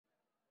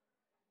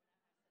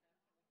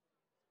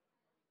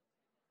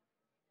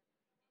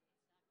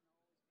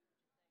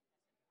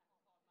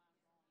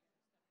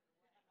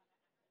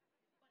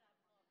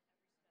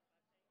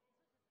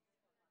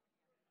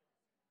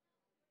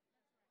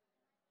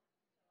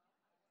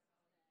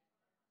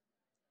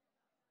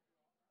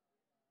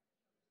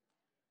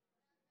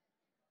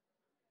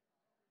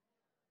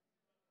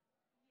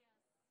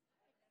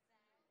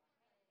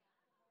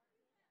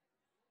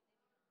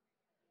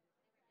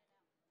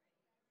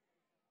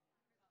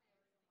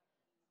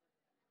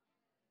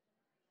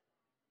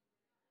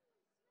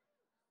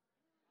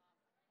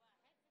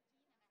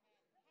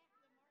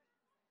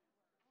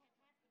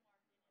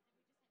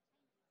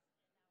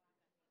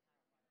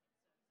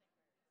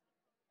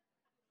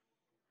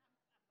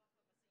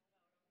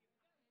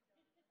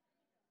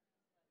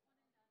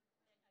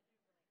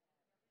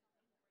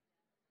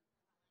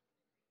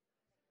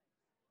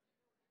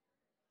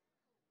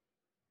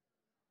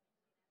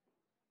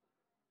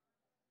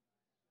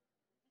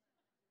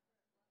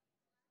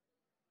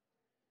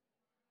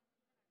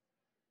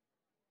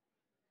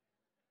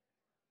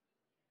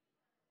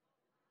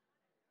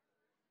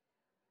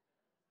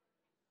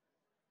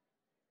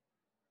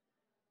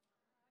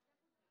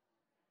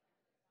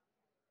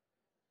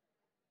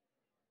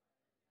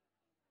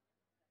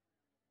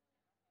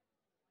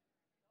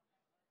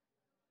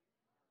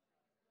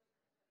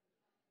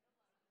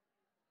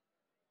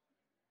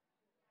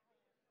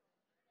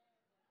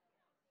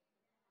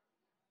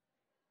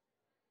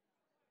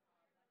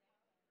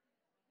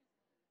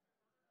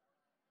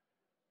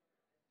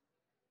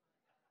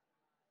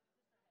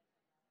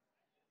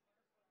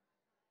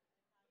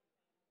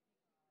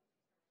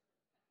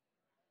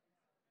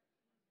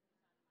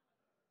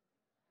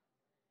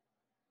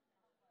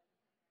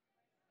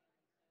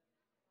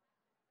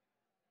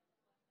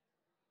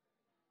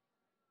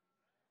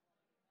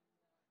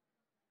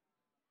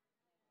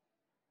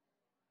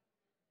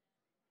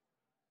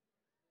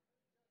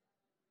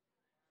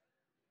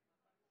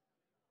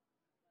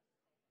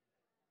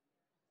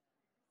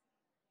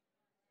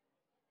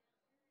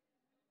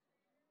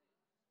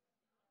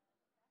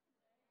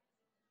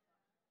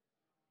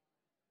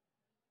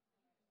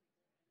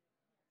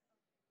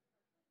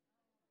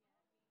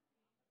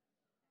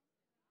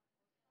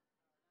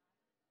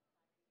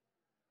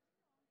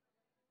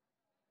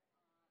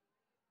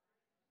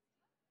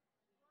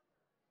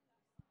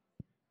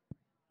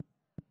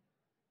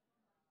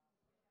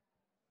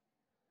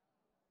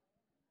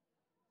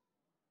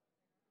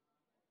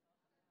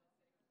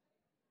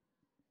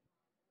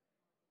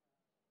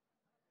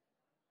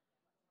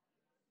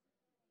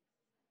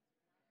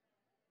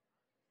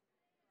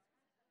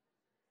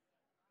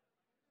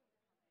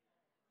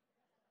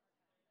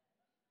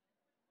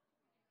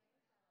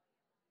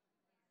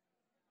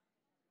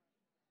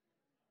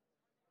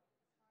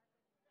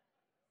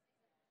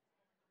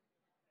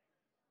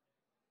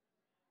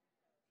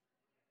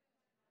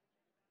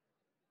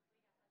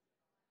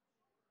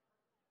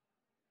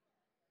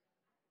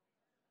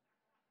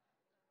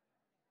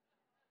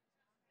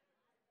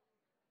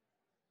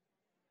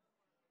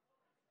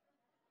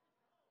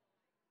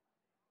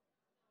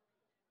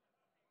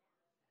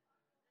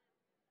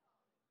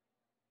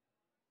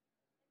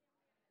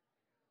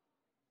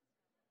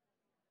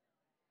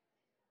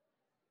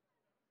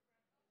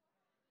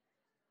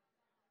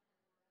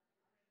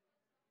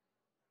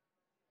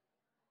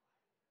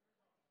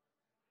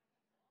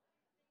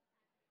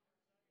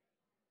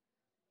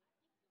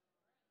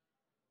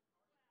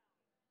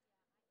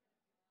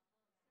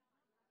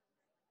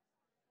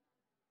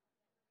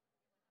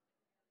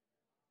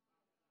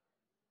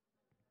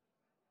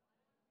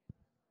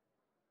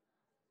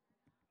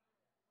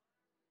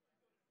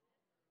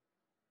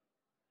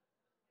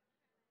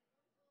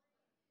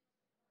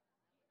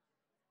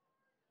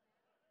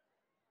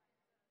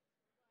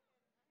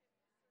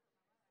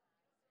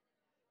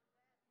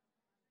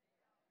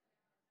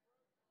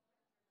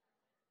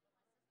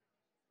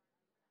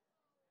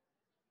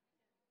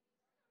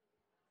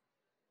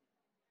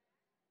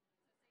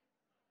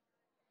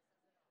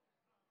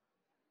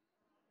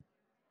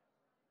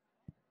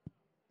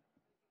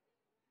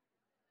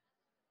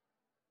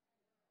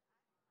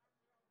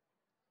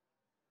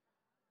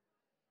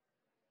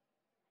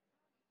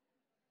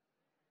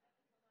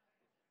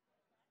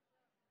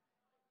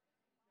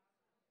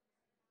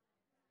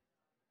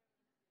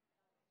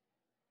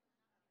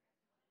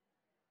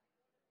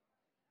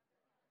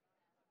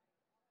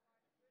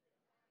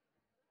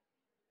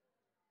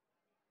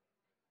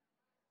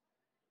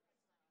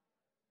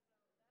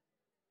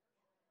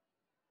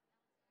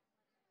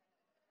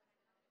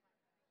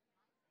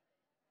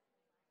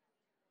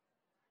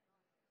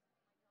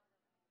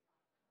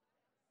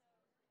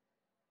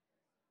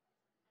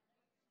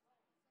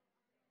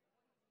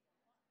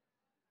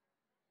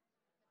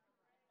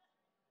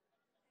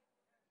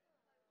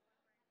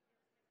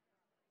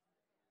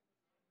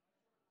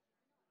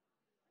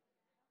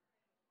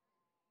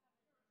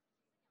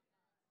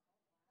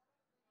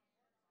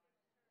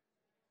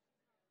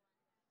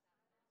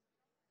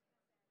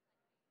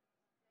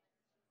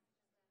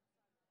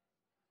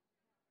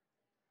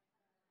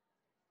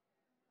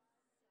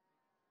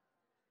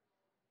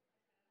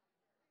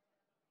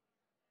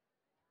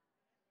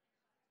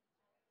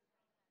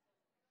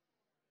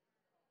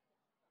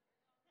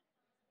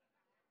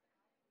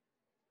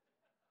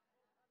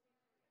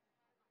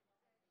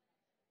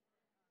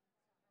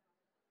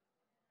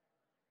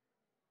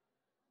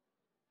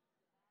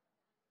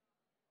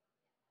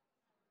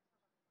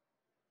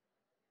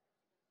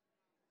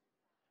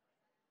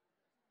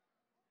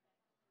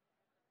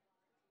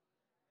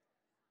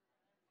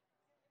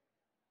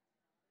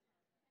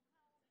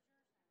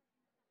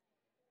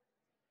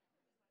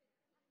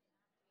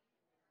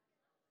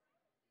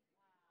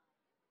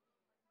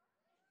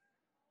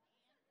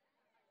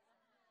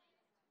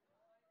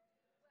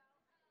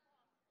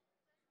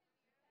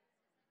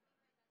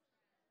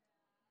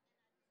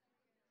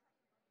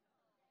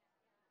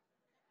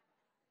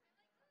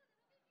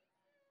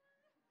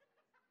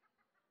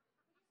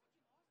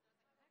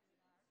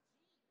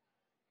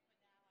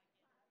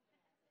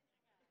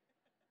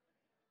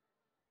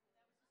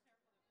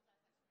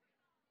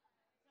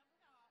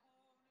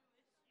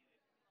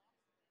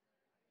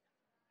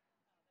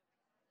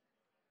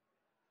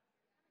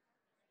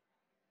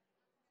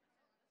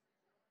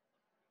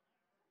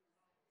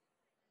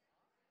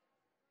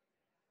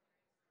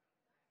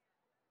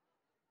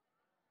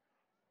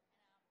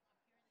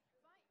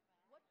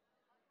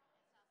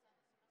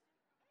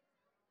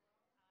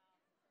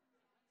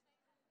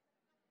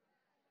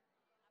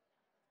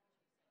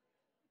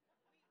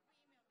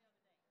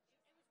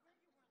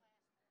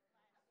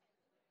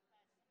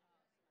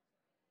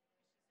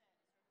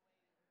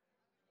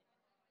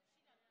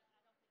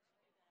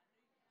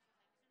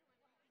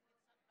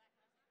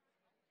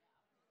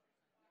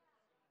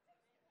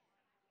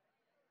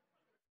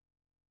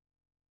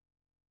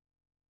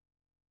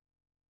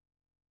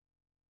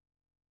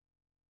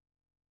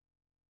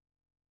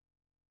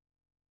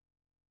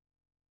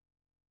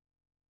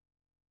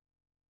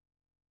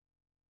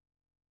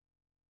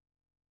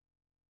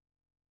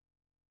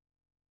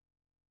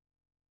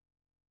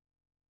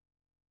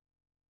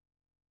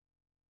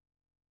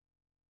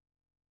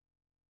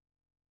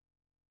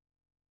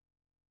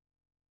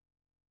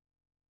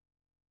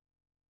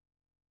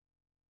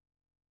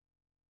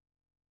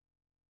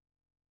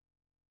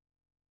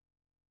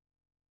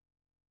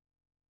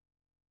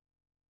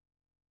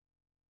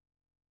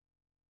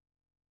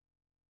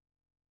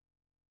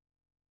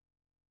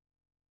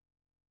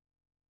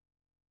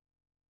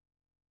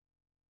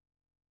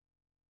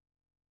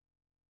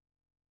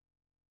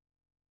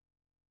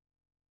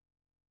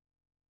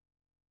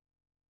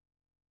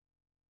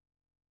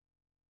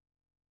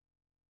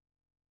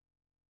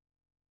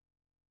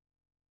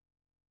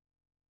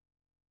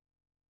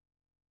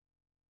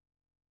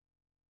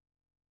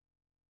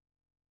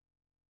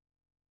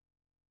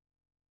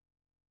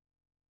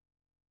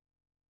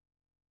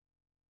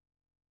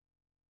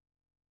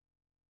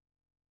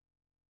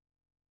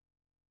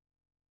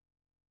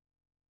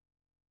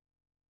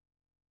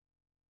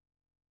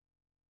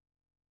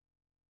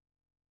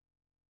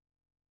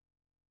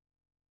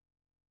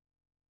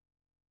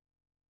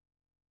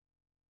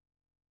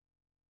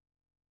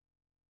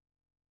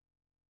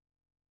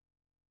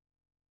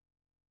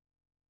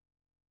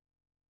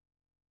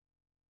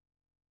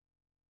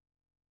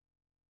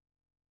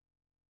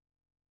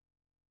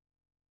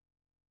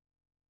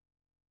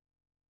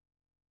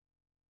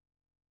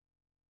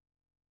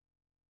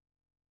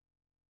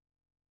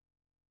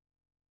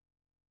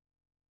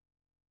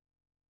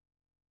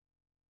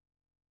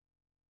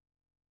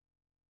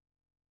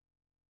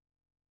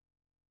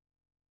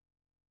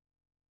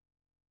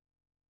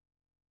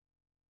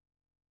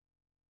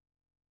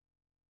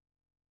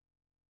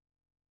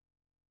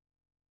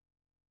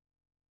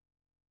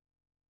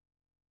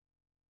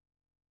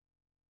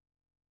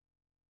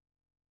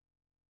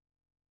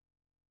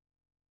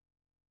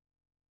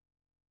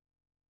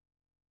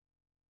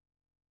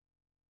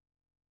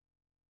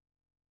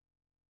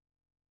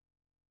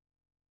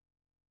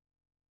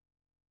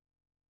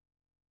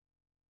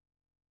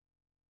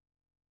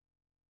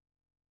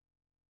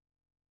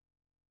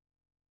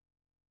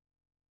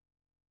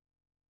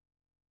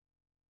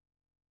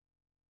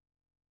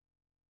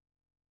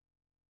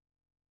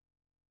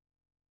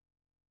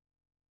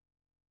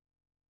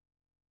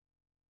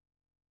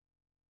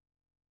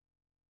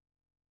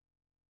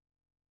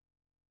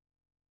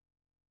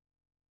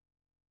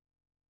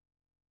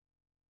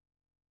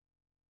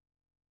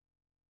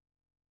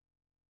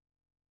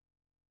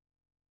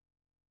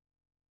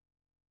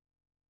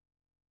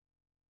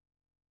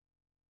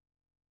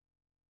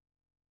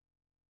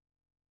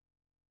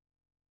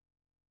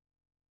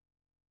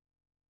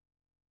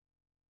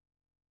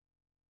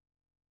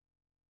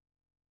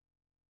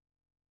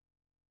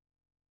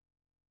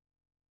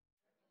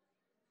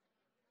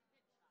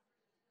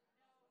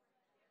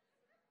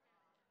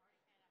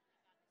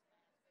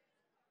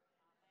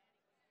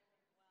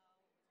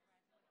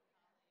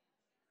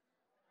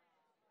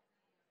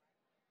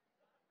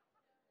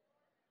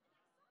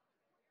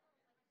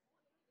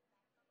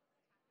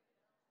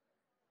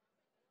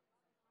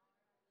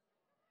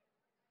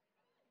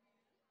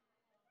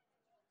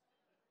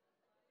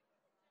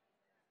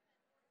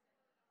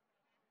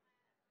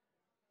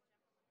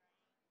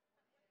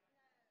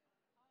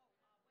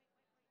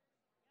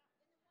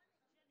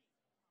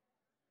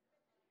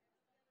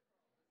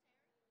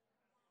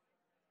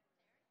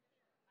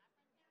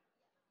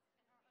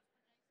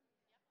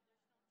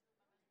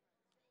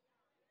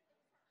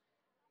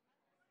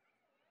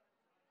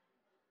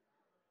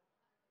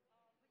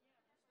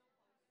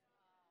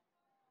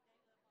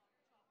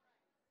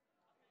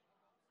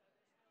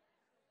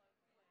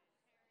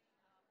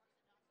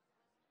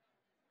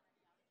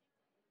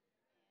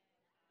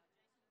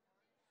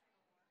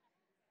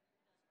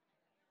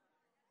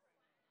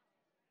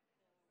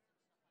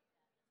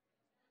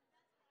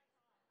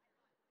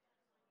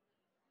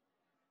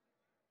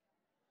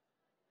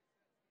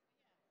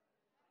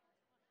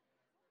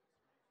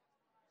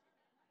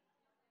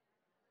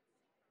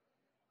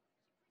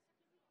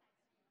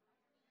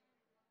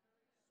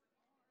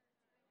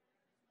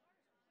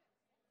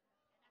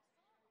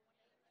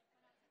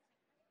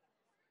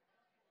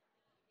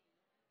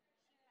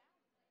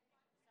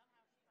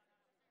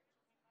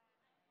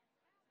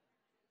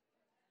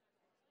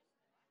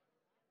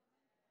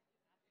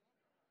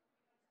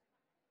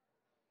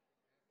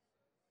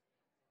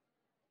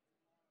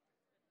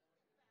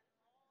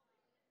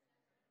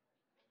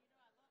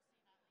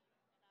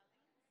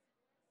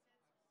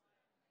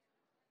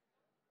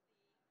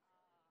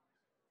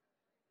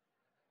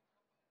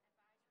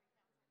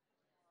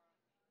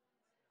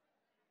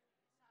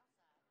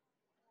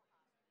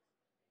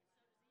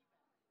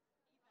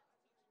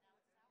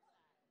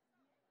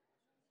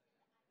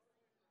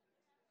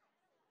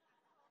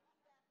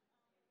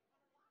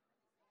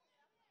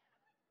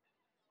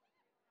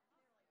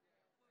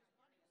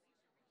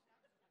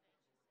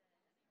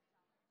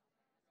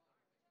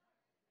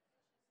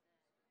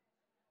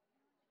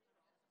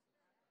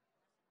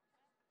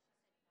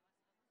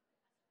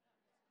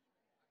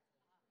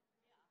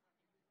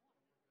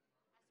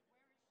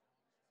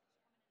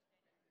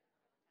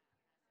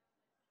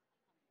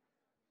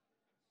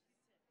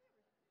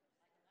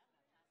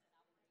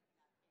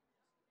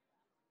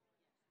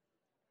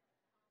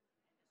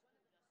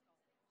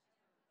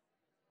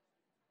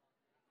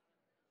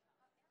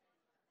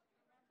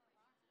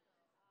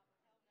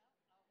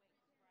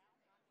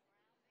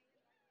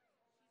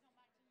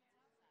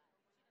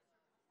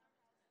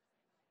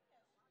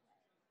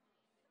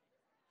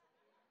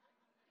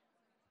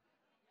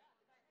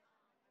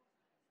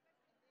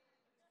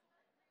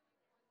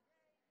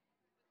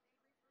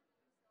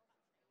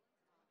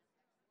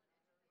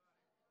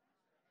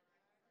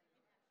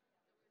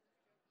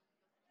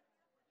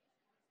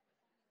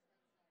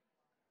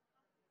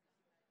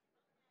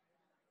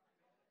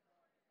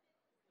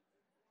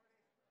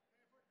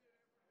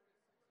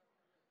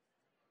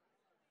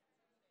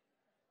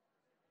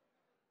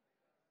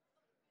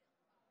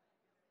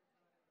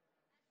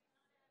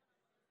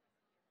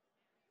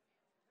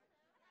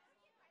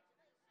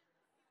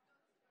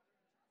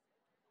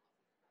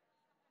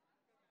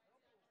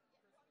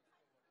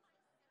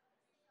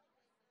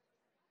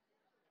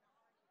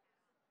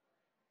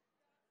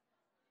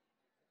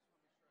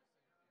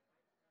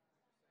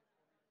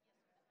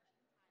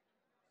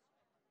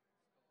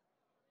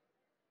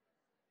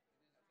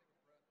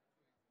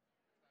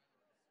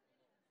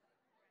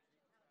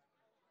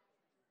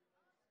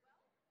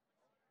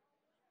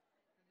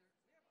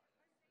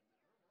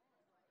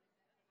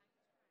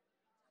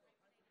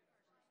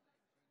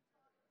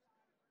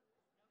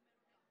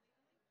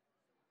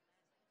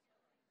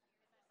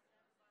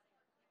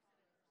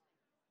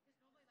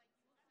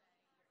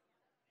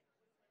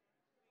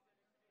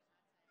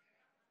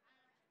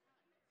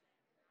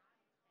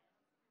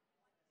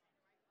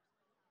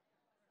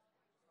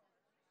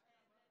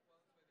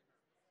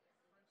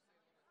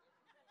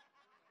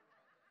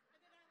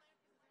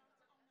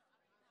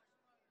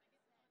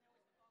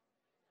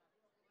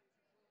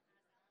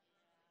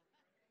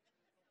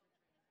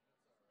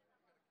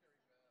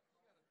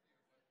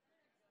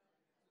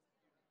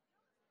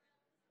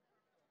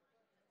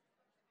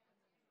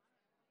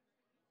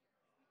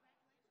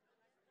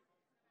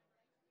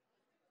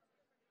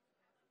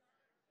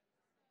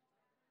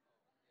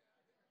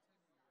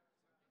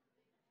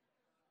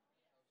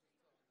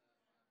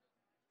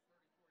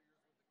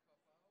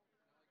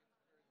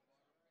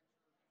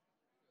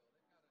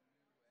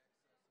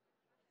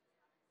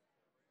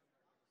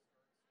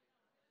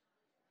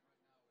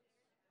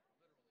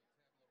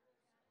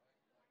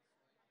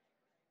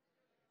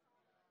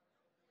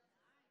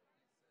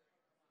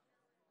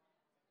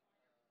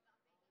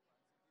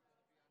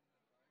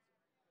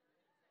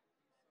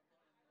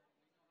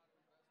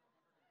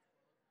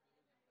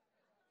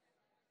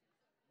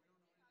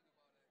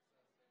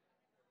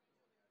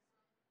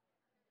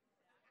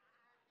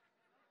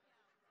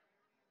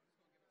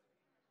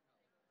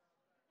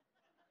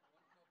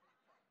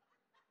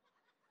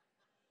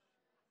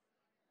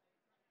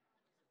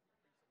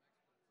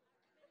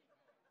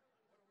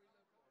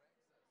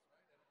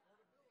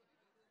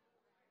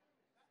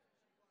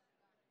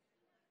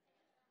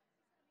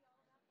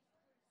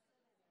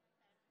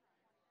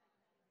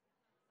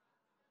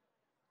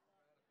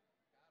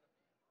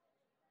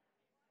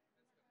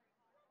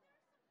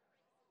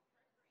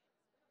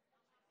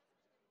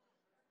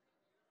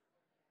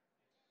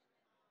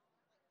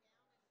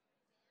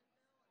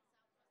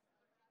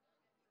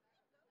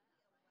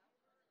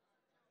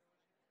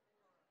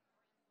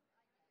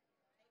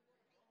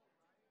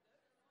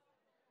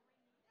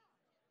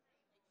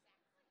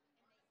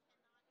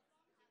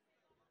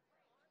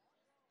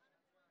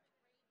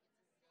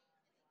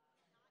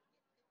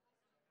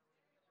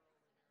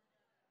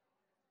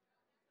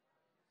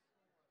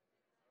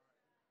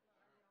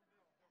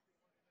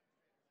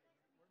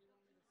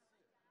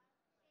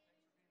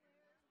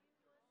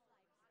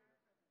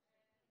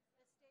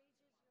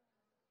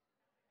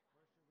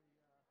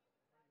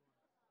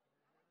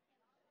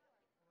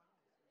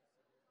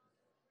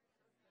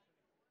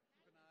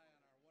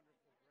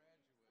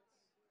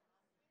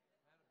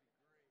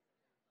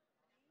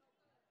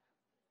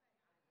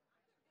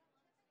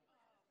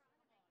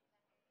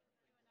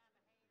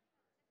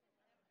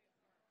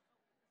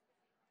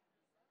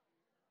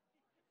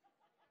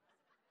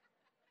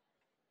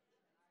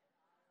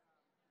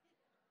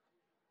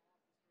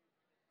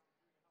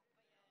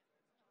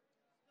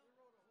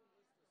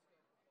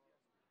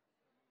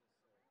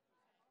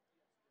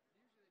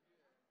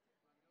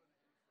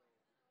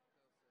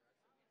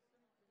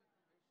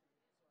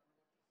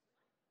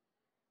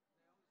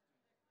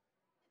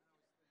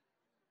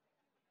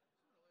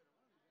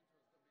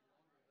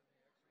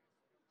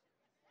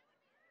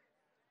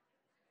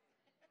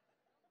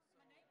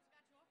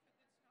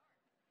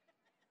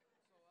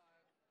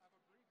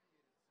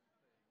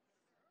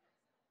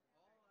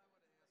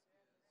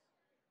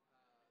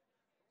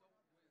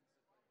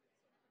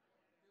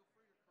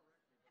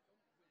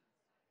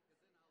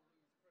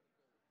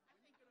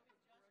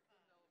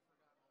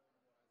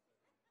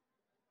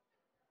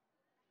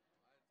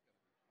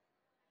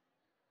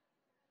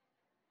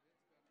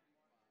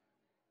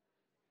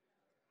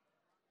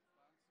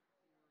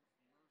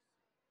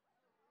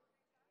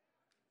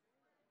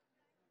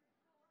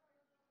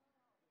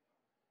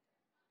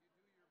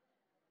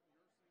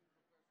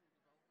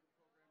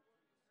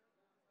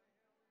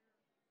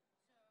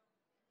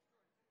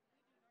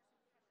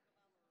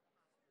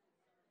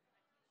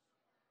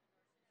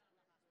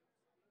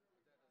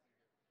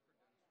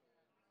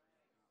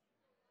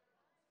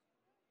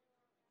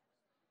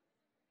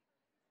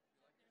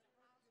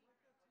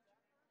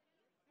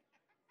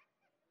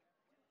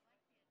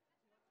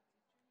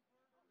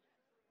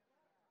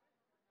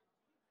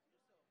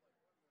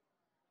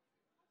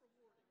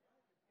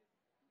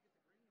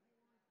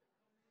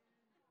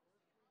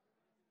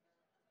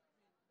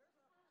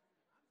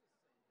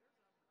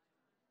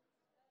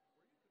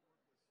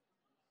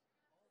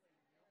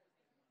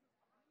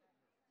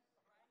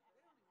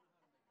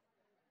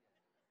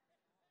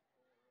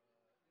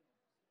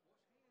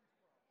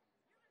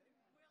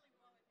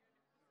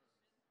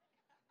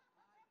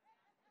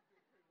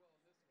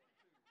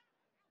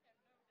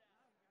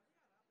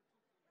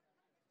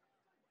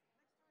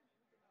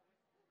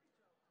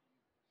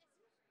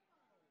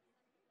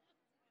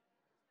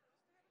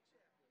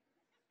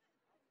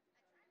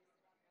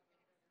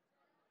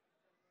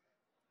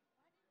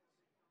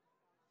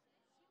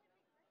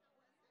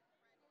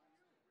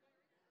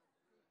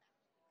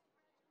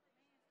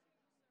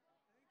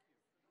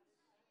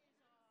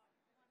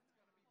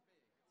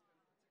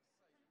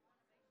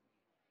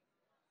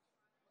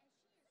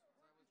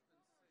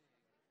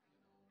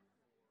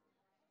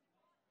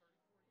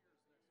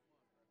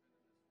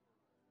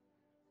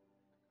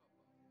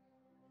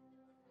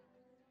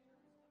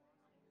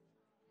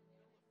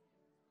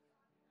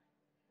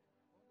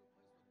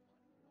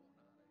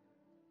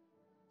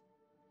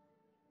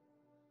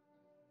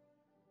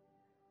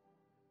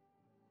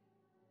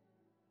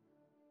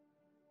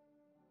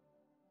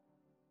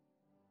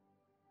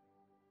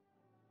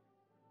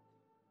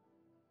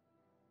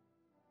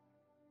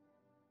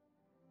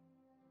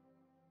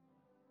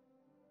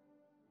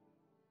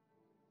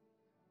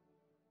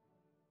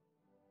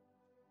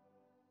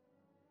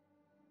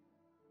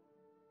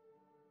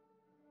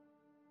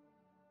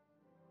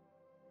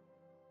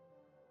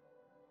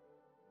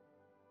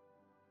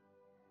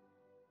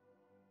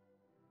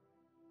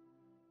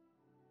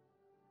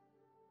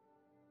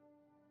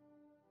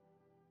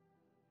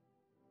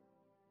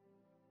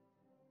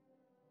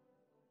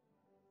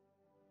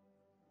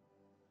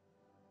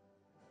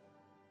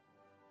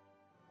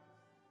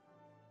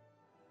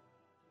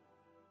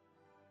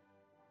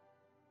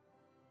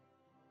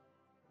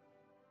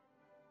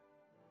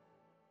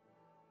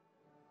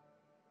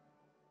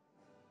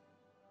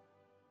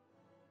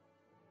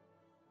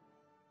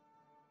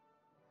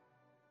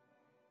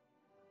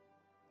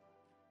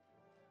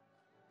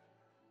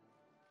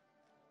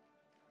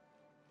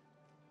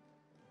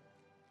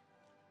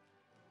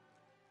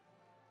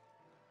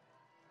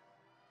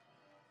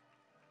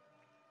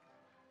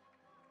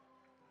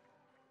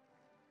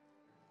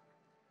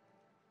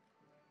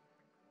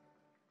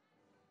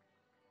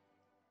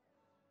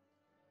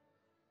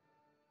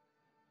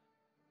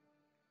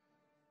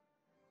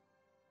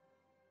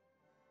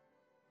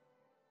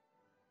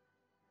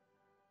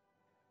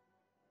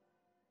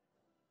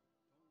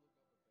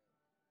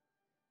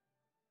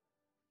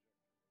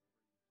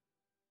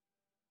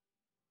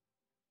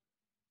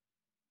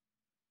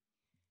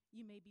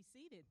You may be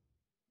seated.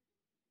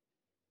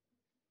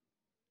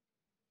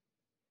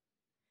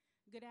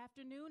 Good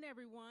afternoon,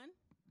 everyone.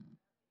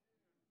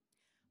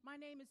 My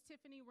name is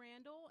Tiffany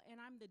Randall, and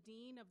I'm the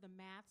Dean of the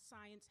Math,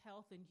 Science,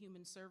 Health, and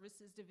Human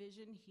Services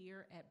Division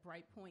here at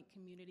Brightpoint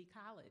Community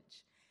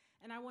College.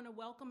 And I want to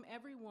welcome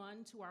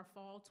everyone to our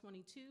Fall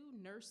 22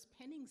 Nurse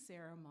Pinning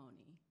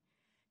Ceremony.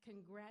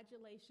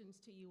 Congratulations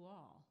to you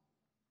all.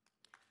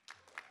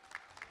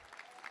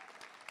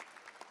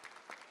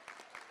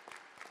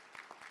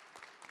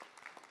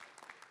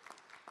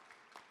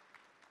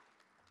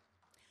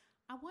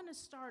 I want to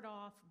start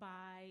off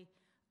by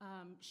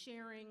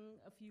sharing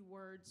a few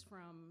words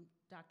from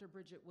Dr.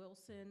 Bridget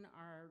Wilson,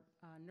 our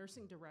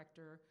nursing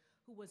director,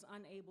 who was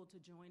unable to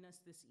join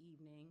us this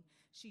evening.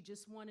 She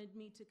just wanted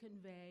me to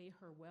convey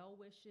her well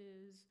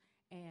wishes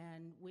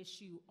and wish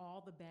you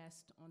all the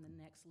best on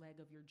the next leg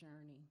of your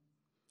journey.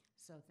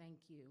 So thank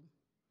you.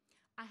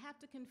 I have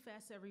to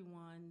confess,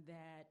 everyone,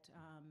 that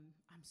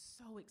I'm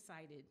so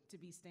excited to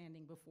be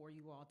standing before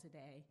you all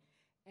today.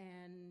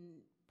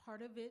 And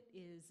part of it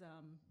is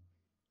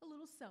a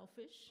little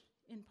selfish,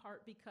 in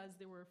part because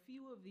there were a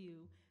few of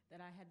you that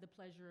I had the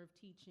pleasure of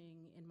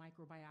teaching in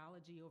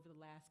microbiology over the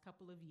last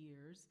couple of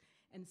years.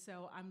 And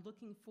so I'm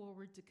looking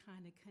forward to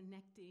kind of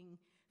connecting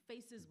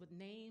faces with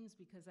names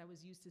because I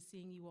was used to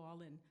seeing you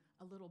all in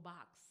a little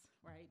box,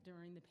 right,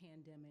 during the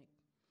pandemic.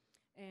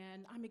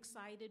 And I'm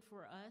excited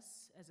for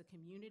us as a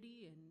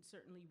community and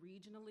certainly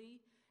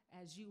regionally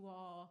as you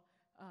all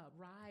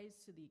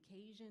rise to the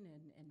occasion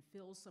and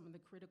fill some of the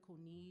critical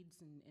needs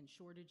and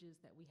shortages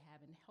that we have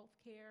in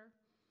healthcare.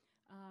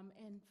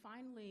 And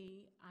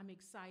finally, I'm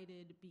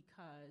excited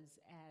because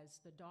as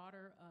the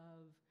daughter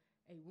of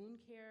a wound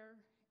care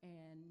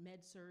and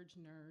med-surg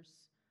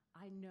nurse,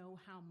 I know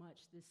how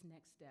much this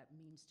next step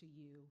means to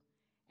you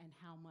and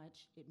how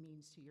much it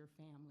means to your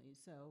family.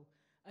 So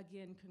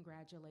again,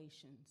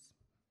 congratulations.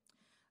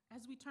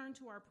 As we turn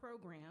to our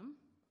program,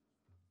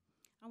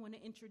 I want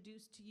to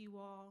introduce to you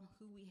all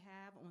who we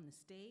have on the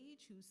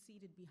stage, who's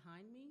seated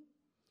behind me.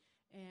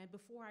 And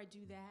before I do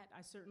that,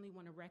 I certainly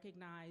want to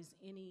recognize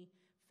any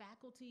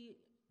faculty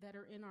that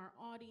are in our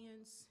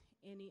audience,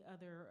 any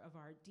other of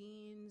our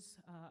deans,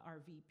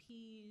 our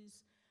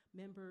VPs,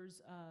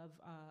 members of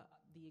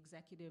the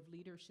executive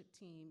leadership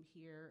team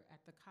here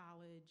at the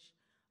college,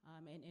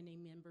 and any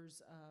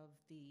members of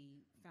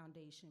the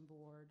foundation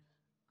board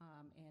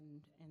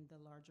and the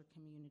larger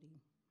community.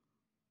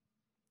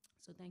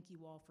 So thank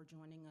you all for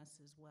joining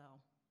us as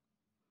well.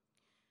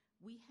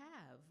 We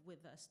have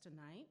with us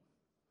tonight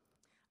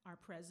our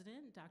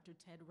president, Dr.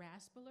 Ted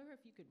Raspeler,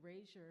 if you could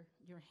raise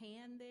your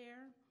hand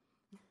there.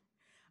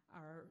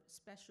 Our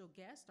special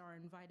guest, our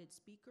invited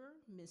speaker,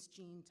 Ms.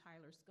 Jean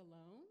Tyler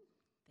Scalone,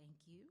 thank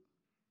you.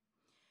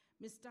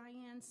 Ms.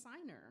 Diane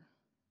Siner,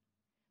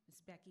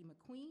 Ms. Becky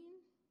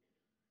McQueen,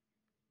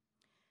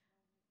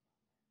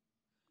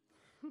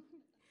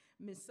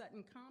 Ms.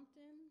 Sutton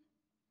Compton,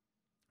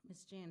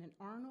 Ms. Janet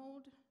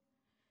Arnold,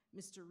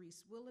 Mr.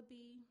 Reese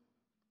Willoughby,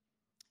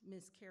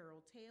 Ms.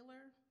 Carol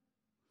Taylor,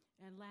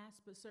 and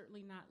last but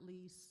certainly not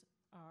least,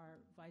 our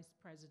Vice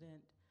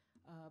President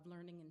of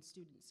Learning and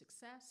Student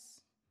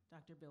Success,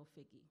 Dr. Bill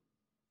Figge.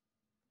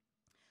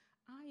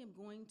 I am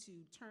going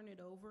to turn it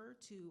over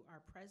to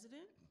our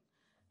president,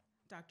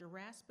 Dr.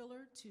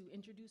 Raspeler, to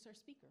introduce our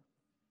speaker.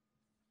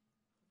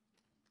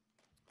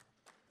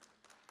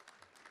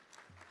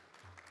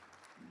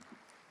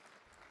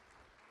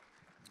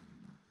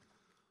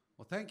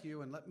 Well, thank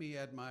you, and let me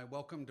add my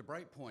welcome to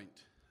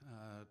Brightpoint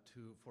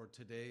for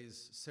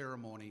today's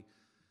ceremony.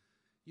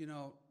 You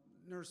know,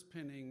 nurse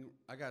pinning,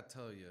 I gotta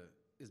tell you,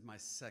 is my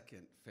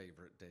second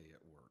favorite day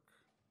at work.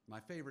 My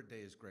favorite day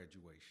is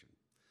graduation.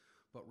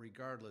 But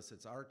regardless,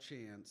 it's our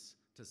chance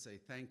to say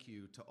thank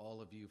you to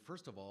all of you,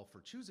 first of all, for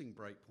choosing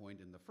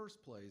Brightpoint in the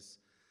first place,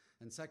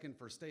 and second,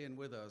 for staying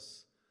with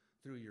us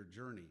through your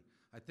journey.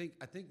 I think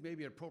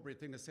maybe an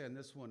appropriate thing to say on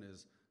this one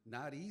is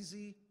not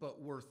easy,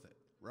 but worth it.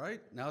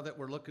 Right? Now that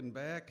we're looking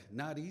back,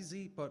 not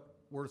easy, but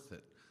worth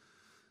it.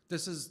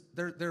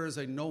 There is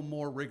a no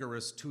more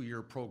rigorous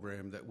two-year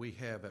program that we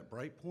have at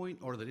Brightpoint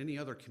or that any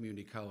other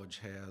community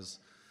college has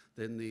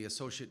than the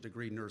associate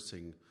degree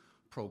nursing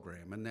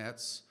program. And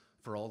that's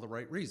for all the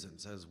right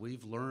reasons. As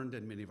we've learned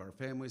and many of our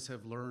families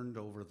have learned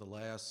over the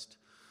last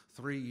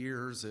 3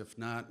 years, if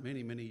not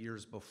many, many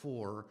years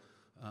before,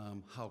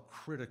 how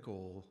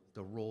critical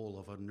the role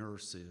of a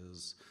nurse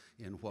is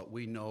in what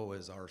we know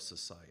as our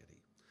society.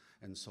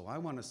 And so I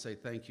want to say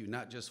thank you,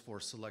 not just for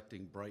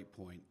selecting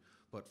Brightpoint,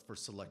 but for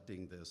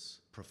selecting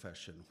this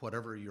profession,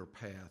 whatever your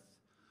path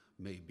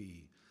may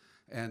be.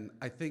 And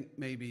I think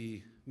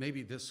maybe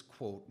this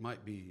quote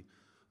might be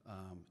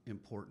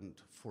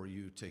important for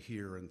you to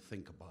hear and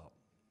think about.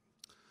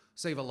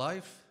 Save a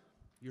life,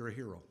 you're a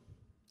hero.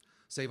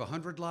 Save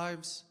 100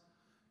 lives,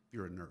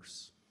 you're a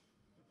nurse.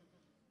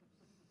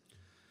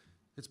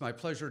 It's my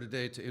pleasure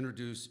today to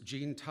introduce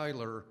Jean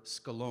Tyler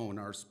Scalone,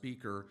 our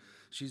speaker.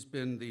 She's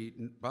been the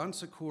Bon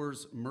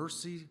Secours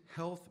Mercy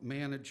Health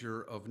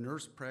Manager of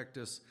Nurse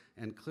Practice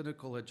and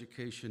Clinical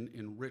Education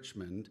in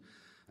Richmond,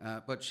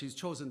 but she's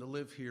chosen to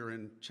live here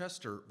in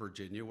Chester,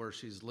 Virginia, where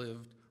she's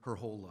lived her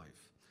whole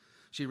life.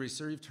 She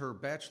received her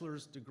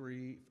bachelor's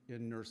degree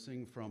in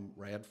nursing from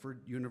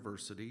Radford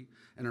University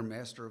and her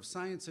Master of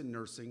Science in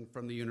Nursing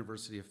from the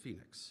University of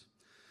Phoenix.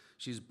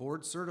 She's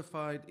board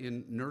certified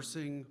in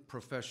nursing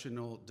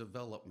professional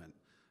development.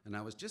 And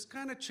I was just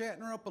kind of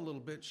chatting her up a little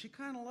bit. She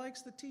kind of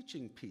likes the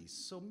teaching piece,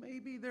 so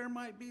maybe there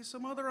might be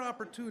some other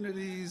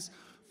opportunities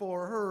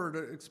for her to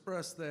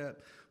express that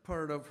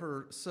part of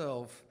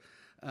herself.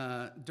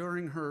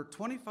 During her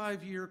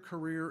 25-year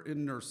career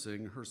in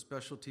nursing, her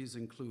specialties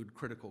include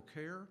critical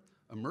care,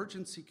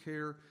 emergency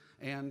care,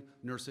 and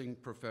nursing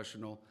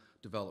professional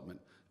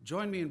development.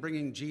 Join me in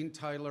bringing Jean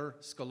Tyler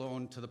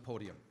Scalone to the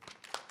podium.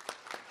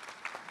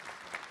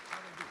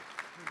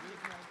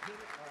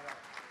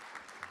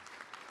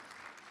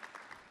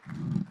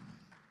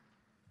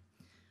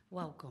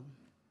 Welcome.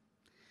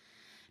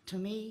 To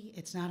me,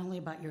 it's not only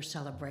about your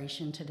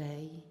celebration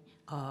today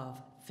of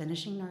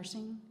finishing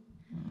nursing,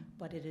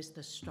 but it is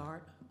the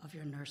start of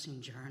your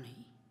nursing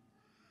journey.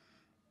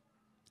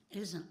 It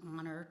is an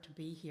honor to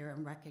be here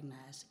and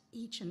recognize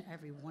each and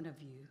every one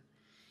of you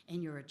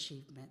in your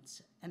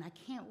achievements, and I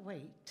can't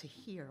wait to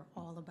hear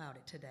all about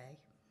it today.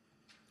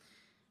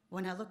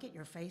 When I look at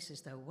your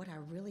faces, though, what I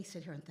really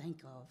sit here and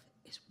think of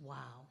is,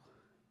 wow.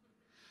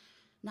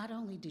 Not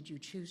only did you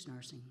choose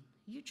nursing,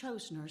 you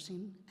chose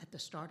nursing at the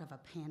start of a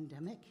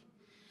pandemic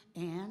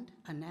and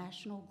a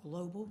national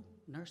global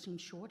nursing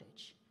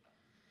shortage.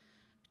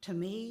 To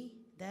me,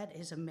 that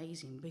is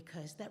amazing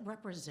because that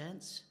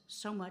represents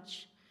so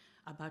much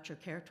about your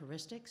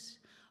characteristics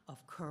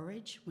of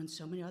courage when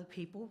so many other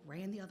people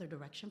ran the other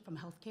direction from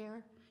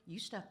healthcare. You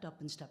stepped up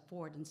and stepped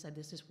forward and said,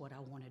 this is what I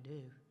want to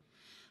do,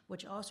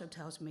 which also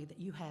tells me that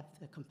you have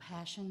the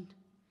compassion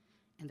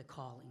and the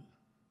calling.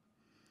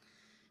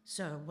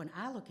 So when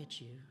I look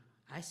at you,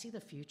 I see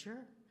the future,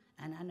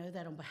 and I know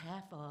that on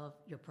behalf of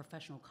your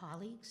professional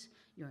colleagues,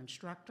 your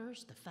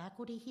instructors, the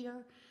faculty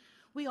here,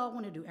 we all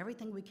want to do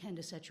everything we can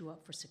to set you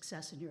up for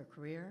success in your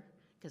career,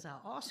 because I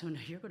also know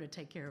you're going to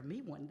take care of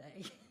me one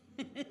day.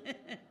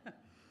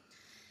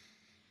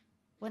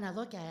 When I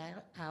look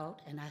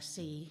out and I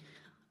see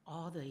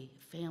all the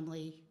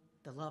family,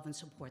 the love and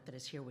support that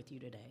is here with you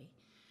today,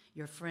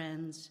 your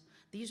friends,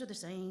 these are the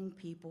same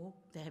people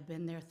that have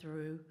been there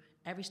through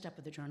every step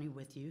of the journey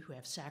with you, who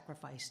have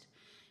sacrificed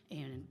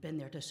and been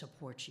there to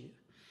support you.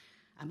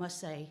 I must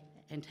say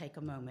and take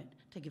a moment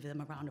to give them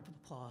a round of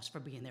applause for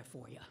being there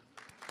for you.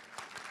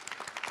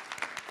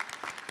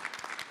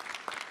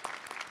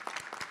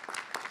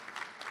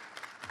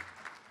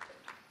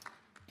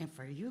 And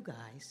for you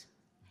guys,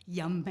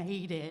 you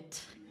made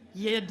it.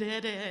 You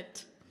did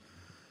it.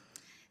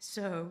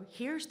 So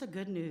here's the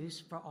good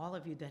news for all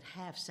of you that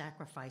have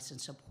sacrificed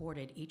and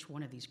supported each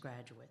one of these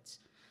graduates.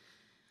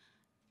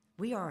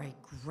 We are a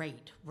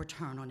great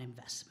return on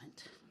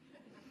investment.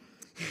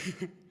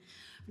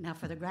 Now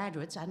for the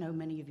graduates, I know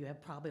many of you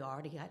have probably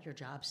already got your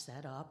jobs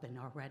set up and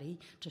are ready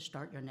to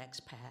start your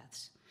next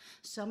paths.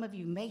 Some of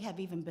you may have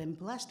even been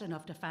blessed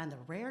enough to find the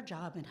rare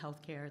job in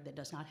healthcare that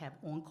does not have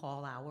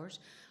on-call hours,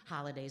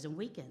 holidays, and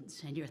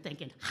weekends. And you're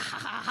thinking, ha,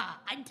 ha,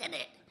 ha, I did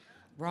it.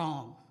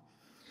 Wrong.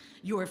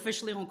 You are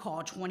officially on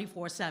call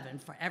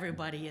 24/7 for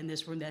everybody in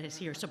this room that is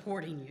here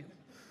supporting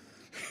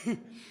you.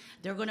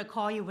 They're gonna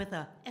call you with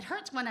a, it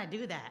hurts when I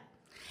do that.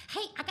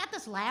 Hey, I got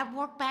this lab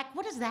work back.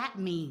 What does that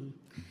mean?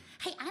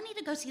 Hey, I need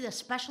to go see the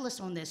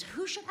specialist on this.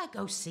 Who should I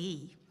go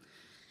see?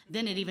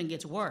 Then it even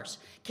gets worse.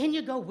 Can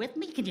you go with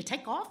me? Can you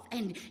take off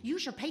and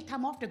use your paid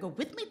time off to go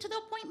with me to the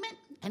appointment?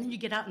 And then you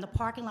get out in the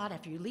parking lot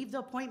after you leave the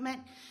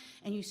appointment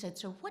and you said,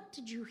 so what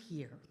did you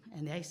hear?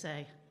 And they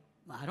say,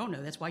 well, I don't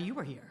know, that's why you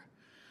were here.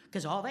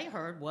 Because all they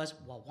heard was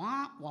wah,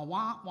 wah, wah,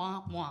 wah,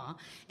 wah, wah,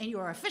 and you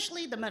are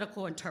officially the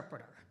medical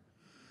interpreter.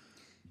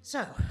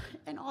 So,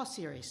 in all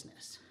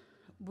seriousness,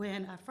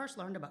 when I first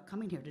learned about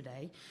coming here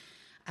today,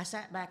 I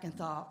sat back and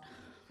thought,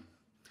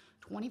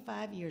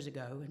 25 years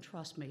ago, and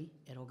trust me,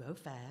 it'll go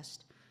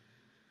fast,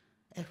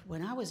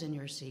 when I was in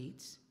your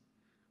seats,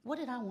 what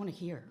did I want to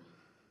hear?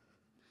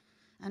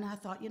 And I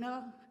thought, you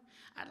know,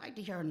 I'd like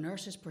to hear a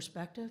nurse's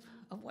perspective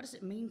of what does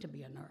it mean to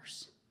be a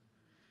nurse.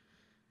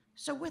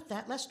 So with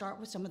that, let's start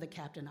with some of the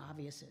Captain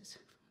Obviouses.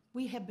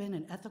 We have been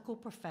an ethical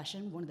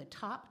profession, one of the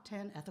top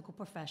 10 ethical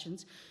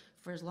professions,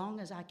 for as long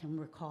as I can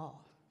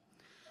recall.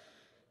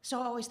 So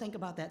I always think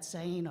about that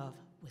saying of,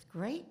 with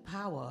great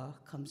power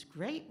comes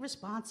great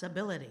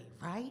responsibility,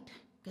 right?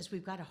 Because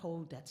we've got to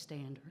hold that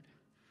standard.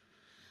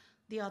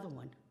 The other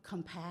one,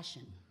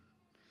 compassion.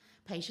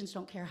 Patients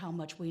don't care how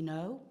much we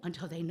know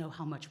until they know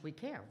how much we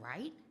care,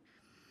 right?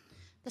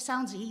 That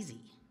sounds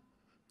easy.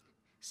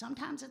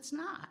 Sometimes it's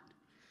not.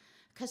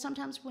 Because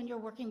sometimes when you're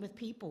working with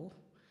people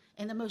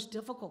in the most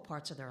difficult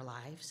parts of their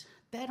lives,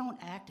 they don't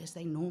act as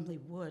they normally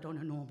would on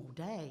a normal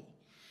day.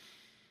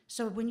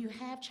 So when you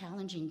have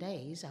challenging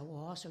days, I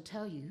will also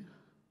tell you,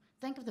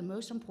 think of the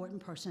most important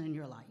person in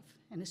your life.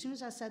 And as soon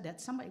as I said that,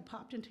 somebody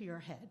popped into your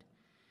head.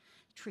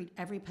 Treat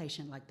every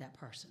patient like that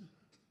person.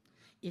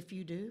 If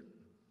you do,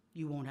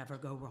 you won't ever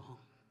go wrong.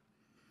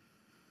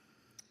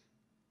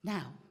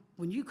 Now,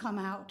 when you come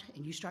out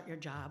and you start your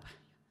job,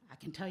 I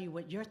can tell you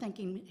what you're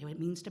thinking it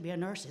means to be a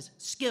nurse is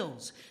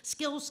skills,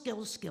 skills,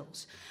 skills,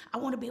 skills. I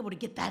want to be able to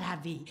get that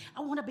IV.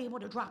 I want to be able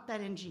to drop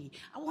that NG.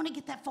 I want to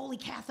get that Foley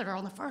catheter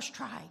on the first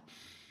try.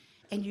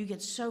 And you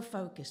get so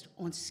focused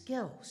on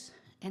skills.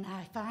 And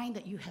I find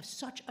that you have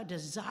such a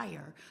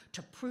desire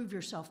to prove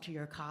yourself to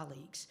your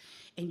colleagues.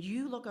 And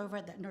you look over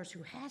at that nurse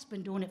who has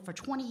been doing it for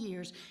 20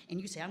 years, and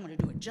you say, I'm going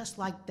to do it just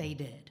like they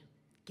did.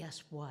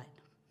 Guess what?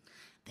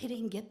 They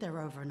didn't get there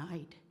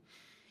overnight.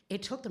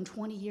 It took them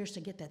 20 years to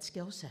get that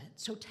skill set.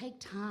 So take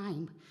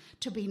time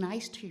to be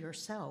nice to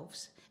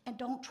yourselves, and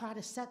don't try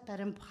to set that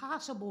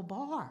impossible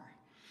bar.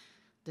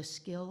 The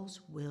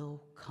skills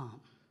will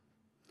come.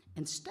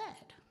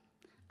 Instead,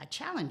 I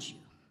challenge you.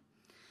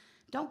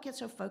 Don't get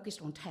so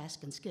focused on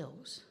tasks and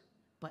skills,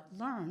 but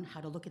learn how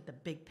to look at the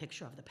big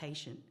picture of the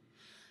patient,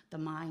 the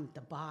mind,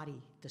 the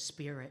body, the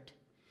spirit,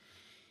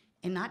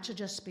 and not to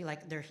just be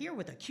like, they're here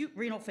with acute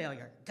renal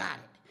failure, got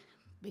it.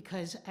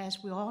 Because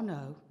as we all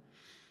know,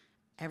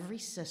 every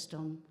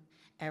system,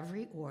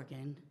 every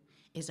organ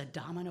is a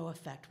domino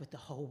effect with the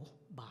whole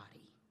body.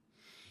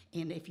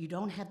 And if you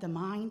don't have the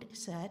mind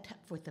set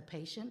with the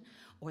patient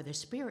or the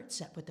spirit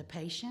set with the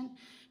patient,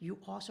 you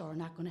also are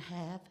not going to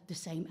have the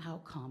same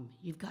outcome.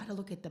 You've got to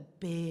look at the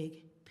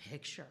big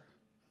picture.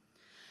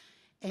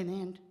 And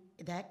then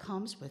that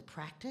comes with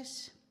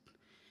practice.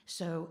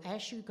 So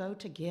as you go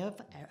to give,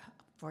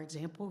 for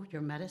example,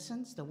 your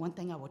medicines, the one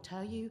thing I will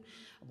tell you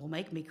will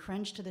make me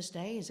cringe to this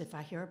day is if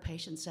I hear a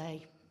patient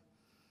say,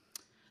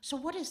 so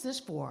what is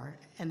this for?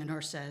 And the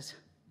nurse says,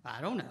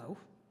 I don't know.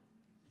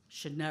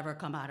 Should never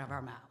come out of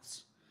our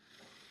mouths.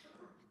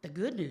 The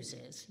good news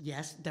is,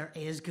 yes, there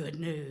is good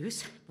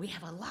news. We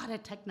have a lot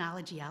of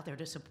technology out there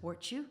to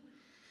support you,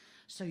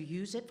 so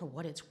use it for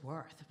what it's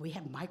worth. We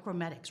have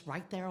micromedics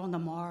right there on the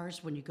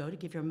Mars when you go to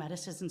give your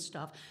medicines and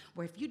stuff,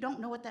 where if you don't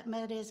know what that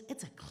med is,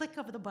 it's a click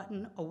of the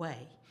button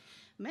away.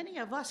 Many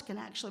of us can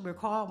actually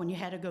recall when you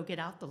had to go get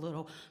out the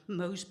little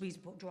Mosby's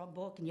drug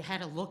book and you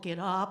had to look it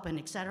up and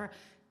et cetera.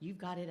 You've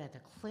got it at the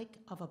click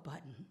of a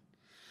button.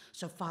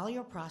 So follow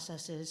your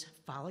processes,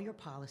 follow your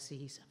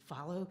policies,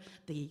 follow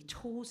the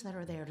tools that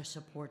are there to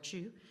support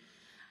you.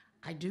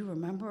 I do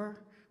remember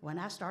when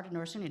I started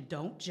nursing, and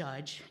don't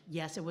judge,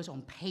 yes, it was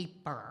on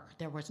paper.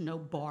 There was no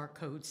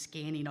barcode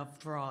scanning of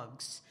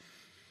drugs.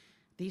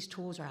 These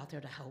tools are out there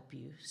to help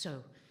you.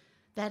 So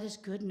that is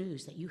good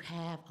news that you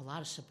have a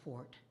lot of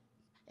support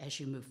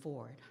as you move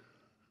forward.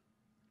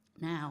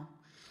 Now,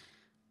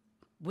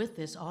 with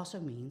this also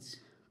means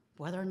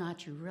whether or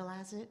not you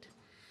realize it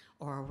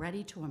or are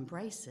ready to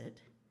embrace it,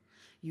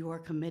 you are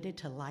committed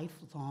to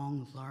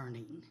lifelong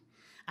learning.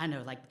 I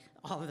know, like,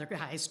 all of the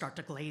guys start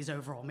to glaze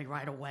over on me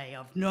right away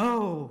of,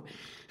 no.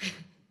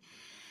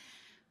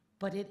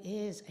 But it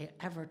is an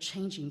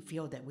ever-changing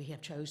field that we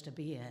have chose to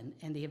be in,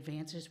 and the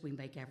advances we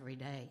make every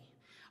day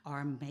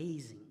are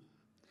amazing.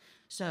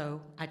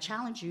 So I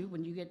challenge you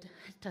when you get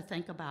to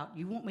think about,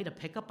 you want me to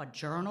pick up a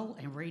journal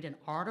and read an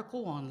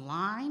article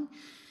online?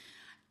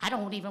 I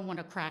don't even want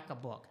to crack a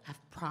book. I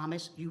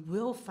promise you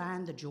will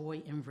find the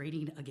joy in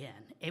reading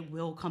again. It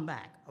will come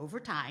back. Over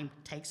time,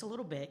 takes a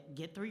little bit,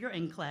 get through your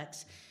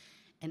NCLEX,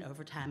 and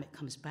over time it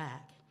comes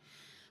back.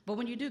 But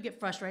when you do get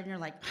frustrated and you're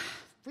like,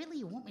 really,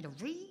 you want me to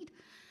read?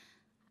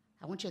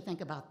 I want you to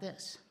think about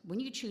this. When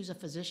you choose a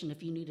physician,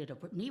 if you needed a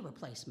knee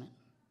replacement,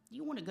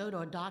 you want to go to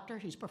a doctor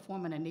who's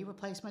performing a knee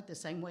replacement the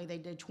same way they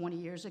did 20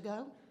 years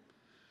ago?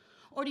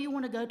 Or do you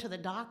want to go to the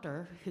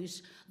doctor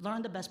who's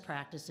learned the best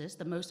practices,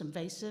 the most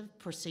invasive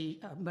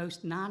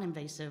most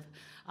non-invasive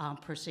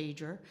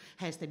procedure,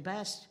 has the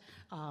best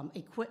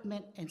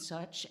equipment and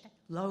such,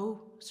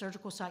 low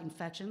surgical site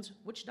infections?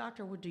 Which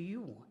doctor do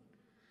you want?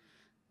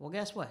 Well,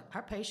 guess what?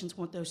 Our patients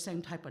want those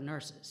same type of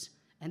nurses,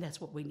 and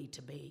that's what we need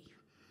to be.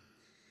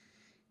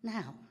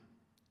 Now,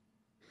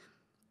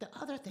 the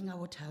other thing I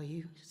will tell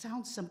you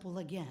sounds simple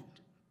again.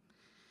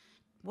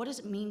 What does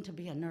it mean to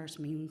be a nurse?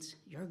 Means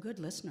you're a good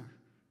listener.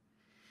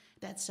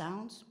 That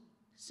sounds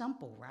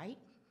simple, right?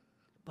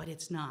 But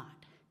it's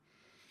not.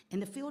 In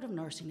the field of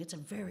nursing, it's a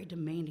very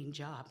demanding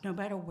job, no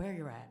matter where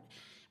you're at.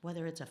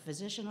 Whether it's a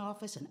physician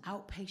office, an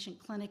outpatient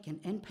clinic, an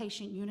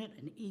inpatient unit,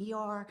 an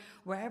ER,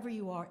 wherever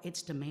you are,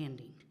 it's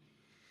demanding.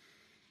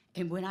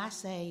 And when I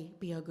say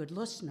be a good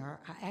listener,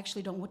 I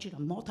actually don't want you to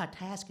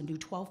multitask and do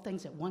 12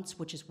 things at once,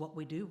 which is what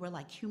we do. We're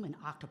like human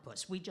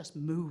octopus. We just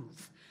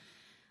move.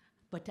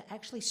 But to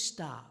actually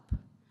stop,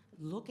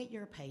 look at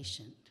your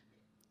patient,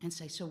 and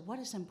say, so what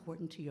is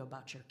important to you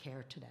about your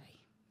care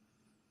today?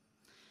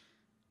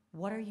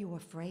 What are you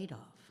afraid of?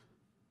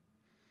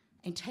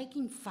 And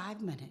taking 5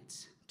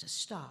 minutes to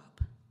stop,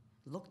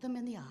 look them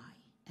in the eye,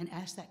 and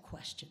ask that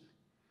question,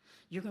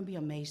 you're going to be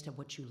amazed at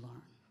what you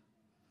learn.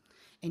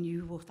 And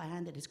you will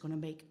find that it's going to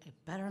make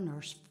a better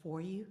nurse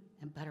for you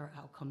and better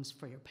outcomes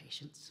for your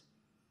patients.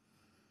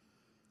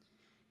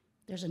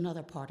 There's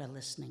another part of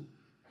listening,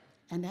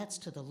 and that's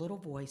to the little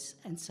voice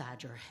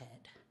inside your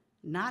head.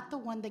 Not the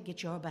one that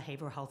gets your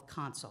behavioral health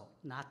consult,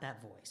 not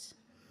that voice.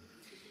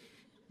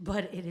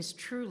 But it is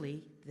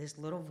truly this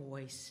little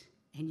voice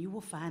and you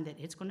will find that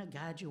it's going to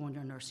guide you on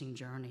your nursing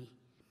journey.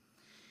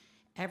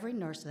 Every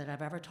nurse that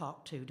I've ever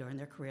talked to during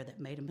their career that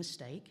made a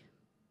mistake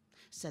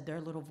said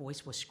their little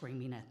voice was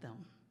screaming at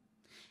them.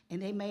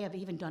 And they may have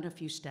even done a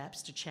few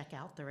steps to check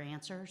out their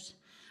answers,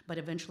 but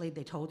eventually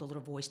they told the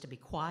little voice to be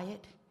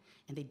quiet,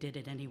 and they did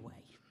it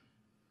anyway.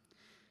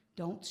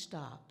 Don't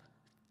stop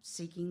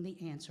seeking the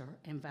answer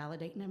and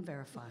validating and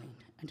verifying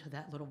until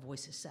that little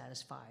voice is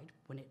satisfied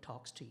when it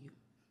talks to you,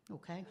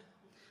 okay?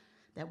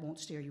 That won't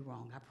steer you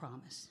wrong, I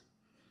promise.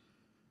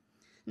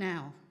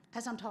 Now,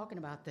 as I'm talking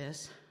about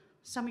this,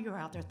 some of you are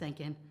out there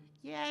thinking,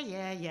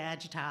 yeah,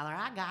 Tyler,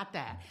 I got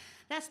that.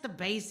 That's the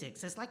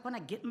basics. It's like when I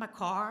get in my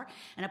car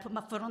and I put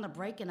my foot on the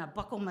brake and I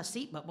buckle my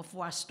seatbelt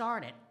before I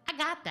start it. I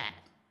got that.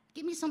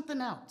 Give me something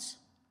else.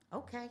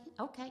 Okay,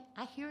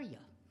 I hear you.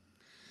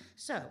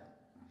 So,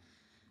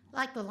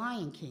 like the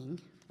Lion King,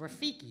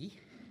 Rafiki,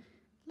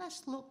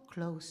 let's look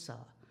closer.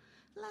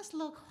 Let's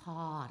look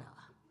harder.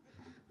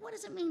 What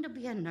does it mean to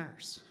be a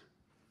nurse?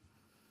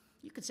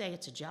 You could say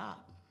it's a job.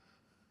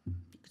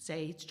 You could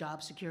say it's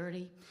job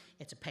security.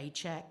 It's a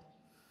paycheck.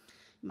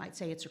 You might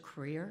say it's a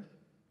career.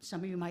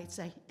 Some of you might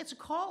say it's a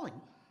calling.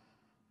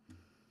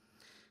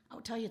 I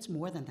will tell you it's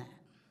more than that.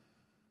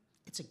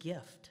 It's a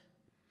gift.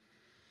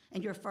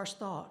 And your first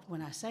thought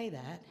when I say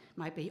that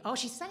might be, oh,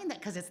 she's saying that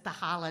because it's the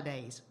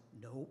holidays.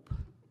 Nope.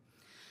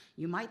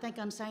 You might think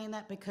I'm saying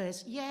that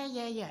because, yeah,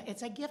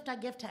 it's a gift I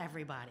give to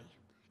everybody.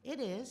 It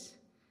is,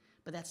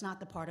 but that's not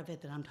the part of it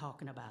that I'm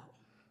talking about.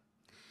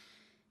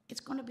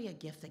 It's going to be a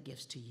gift that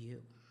gives to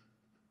you.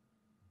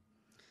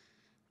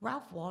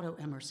 Ralph Waldo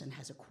Emerson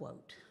has a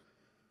quote.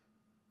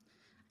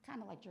 I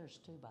kind of like yours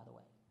too, by the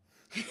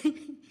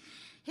way.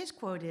 His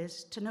quote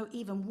is, "To know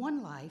even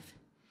one life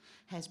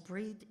has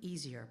breathed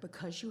easier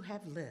because you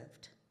have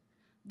lived.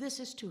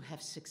 This is to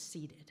have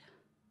succeeded."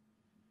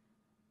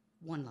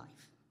 One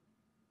life.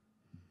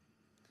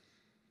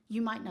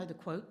 You might know the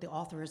quote, the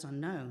author is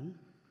unknown.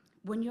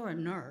 When you're a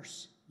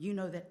nurse, you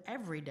know that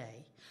every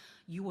day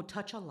you will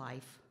touch a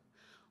life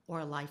or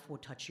a life will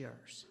touch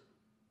yours.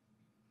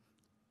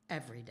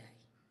 Every day.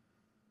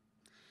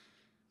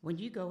 When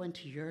you go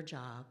into your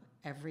job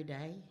every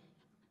day,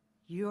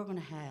 you're going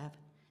to have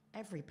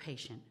every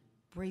patient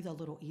breathe a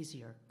little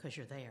easier because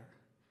you're there.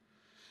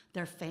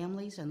 Their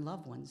families and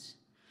loved ones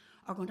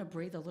are going to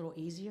breathe a little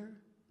easier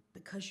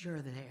because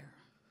you're there.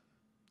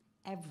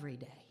 Every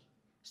day.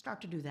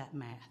 Start to do that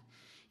math.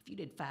 If you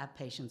did 5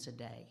 patients a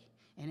day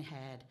and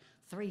had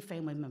 3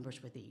 family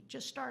members with each,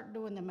 just start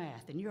doing the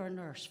math. And you're a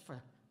nurse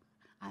for,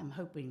 I'm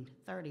hoping,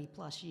 30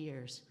 plus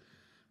years.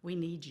 We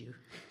need you.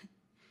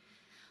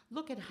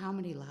 Look at how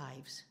many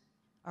lives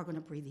are going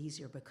to breathe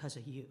easier because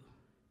of you.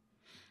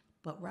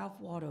 But Ralph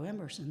Waldo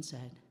Emerson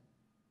said,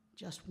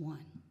 just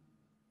one.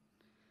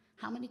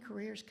 How many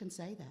careers can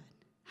say that?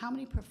 How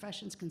many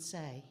professions can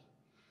say,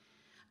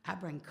 I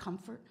bring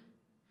comfort,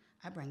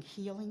 I bring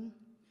healing,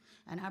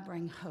 and I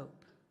bring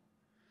hope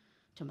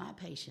to my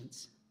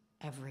patients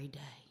every day?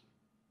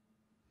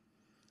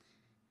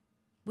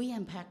 We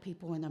impact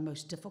people in their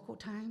most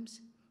difficult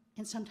times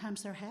and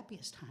sometimes their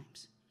happiest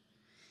times.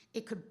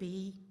 It could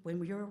be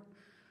when you're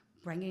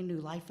bringing new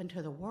life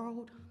into the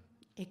world.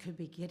 It could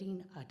be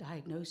getting a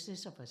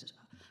diagnosis of a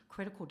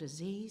critical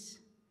disease.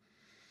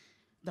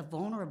 The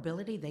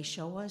vulnerability they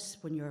show us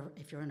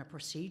if you're in a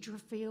procedure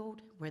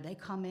field where they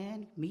come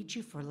in, meet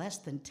you for less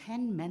than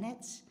 10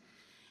 minutes,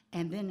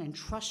 and then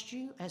entrust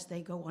you as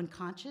they go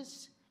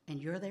unconscious,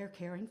 and you're there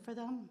caring for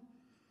them.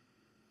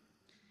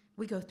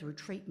 We go through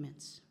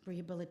treatments,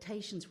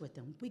 rehabilitations with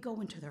them. We go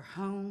into their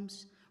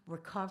homes,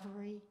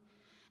 recovery,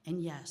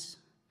 and yes,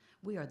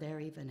 we are there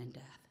even in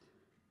death.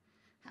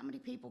 How many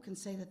people can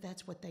say that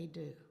that's what they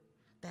do?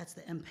 That's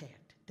the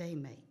impact they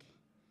make.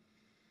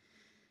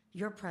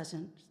 Your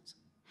presence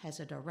has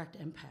a direct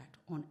impact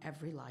on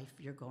every life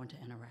you're going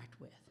to interact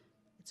with.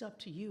 It's up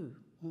to you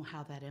on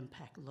how that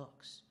impact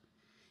looks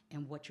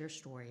and what your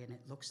story in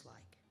it looks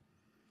like.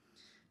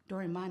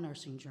 During my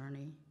nursing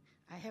journey,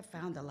 I have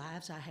found the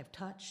lives I have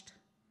touched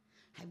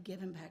have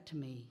given back to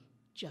me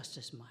just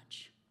as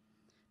much.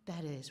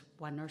 That is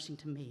why nursing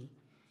to me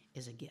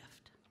is a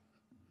gift.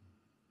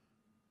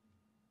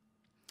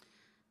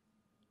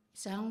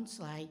 Sounds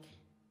like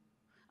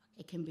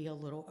it can be a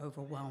little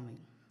overwhelming,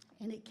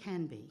 and it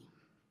can be.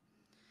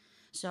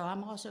 So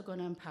I'm also going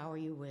to empower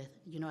you with,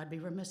 I'd be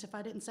remiss if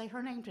I didn't say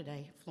her name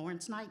today,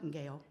 Florence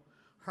Nightingale.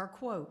 Her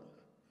quote,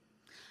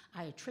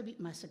 "I attribute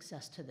my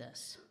success to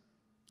this.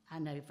 I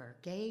never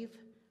gave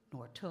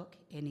nor took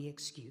any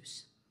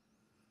excuse."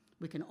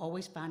 We can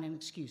always find an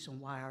excuse on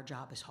why our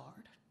job is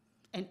hard,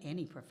 in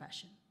any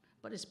profession,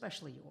 but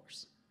especially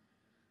yours.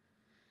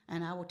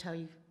 And I will tell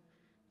you,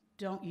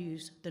 don't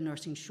use the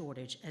nursing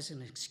shortage as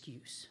an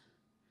excuse.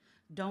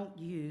 Don't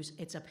use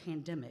it's a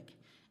pandemic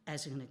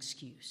as an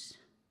excuse.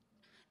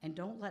 And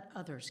don't let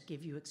others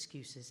give you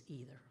excuses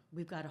either.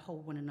 We've got to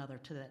hold one another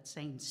to that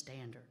same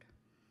standard.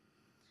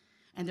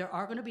 And there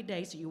are going to be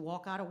days that you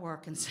walk out of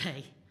work and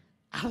say,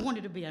 I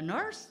wanted to be a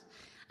nurse.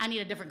 I need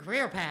a different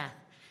career path.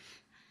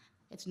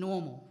 It's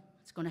normal.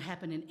 It's going to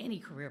happen in any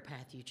career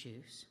path you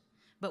choose.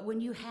 But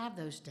when you have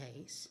those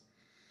days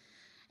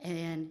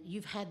and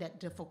you've had that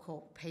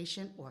difficult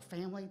patient or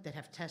family that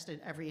have tested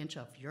every inch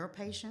of your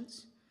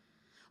patience,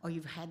 or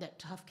you've had that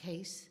tough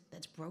case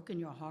that's broken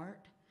your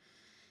heart,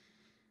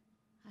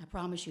 I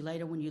promise you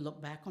later when you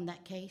look back on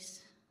that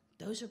case,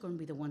 those are going to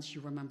be the ones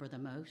you remember the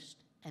most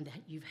and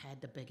that you've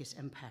had the biggest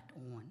impact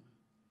on.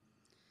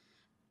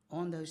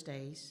 On those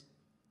days,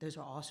 those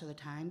are also the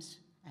times,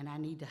 and I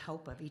need the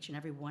help of each and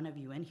every one of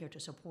you in here to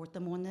support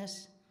them on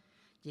this.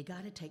 You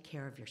got to take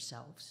care of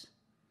yourselves.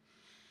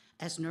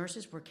 As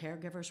nurses, we're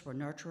caregivers, we're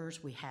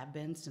nurturers, we have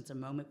been since the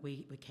moment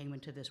we came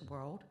into this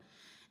world.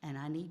 And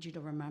I need you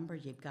to remember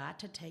you've got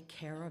to take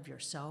care of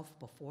yourself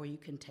before you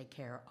can take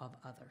care of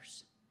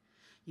others.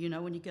 You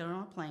know, when you get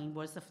on a plane,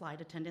 what does the flight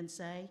attendant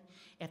say?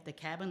 If the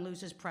cabin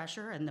loses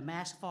pressure and the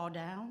mask fall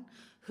down,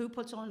 who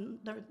puts on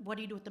what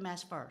do you do with the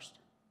mask first?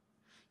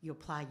 You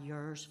apply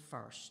yours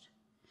first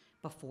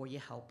before you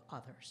help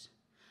others.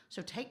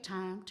 So take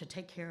time to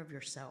take care of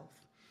yourself.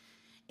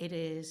 It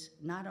is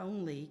not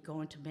only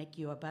going to make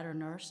you a better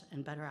nurse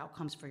and better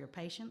outcomes for your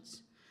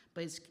patients,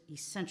 but it's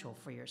essential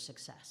for your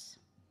success.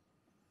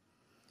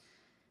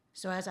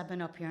 So as I've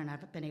been up here and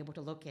I've been able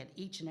to look at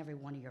each and every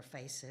one of your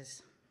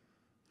faces,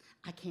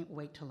 I can't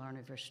wait to learn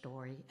of your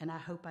story, and I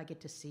hope I get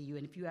to see you.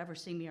 And if you ever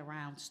see me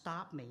around,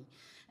 stop me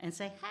and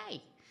say,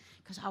 hey,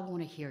 because I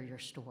want to hear your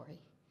story.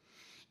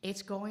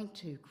 It's going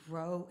to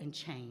grow and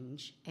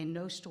change, and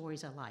no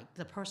stories alike.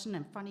 The person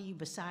in front of you,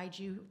 beside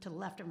you, to the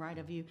left and right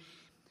of you,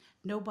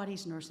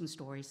 nobody's nursing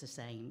story is the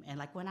same. And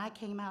like when I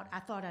came out, I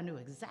thought I knew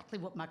exactly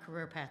what my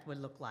career path would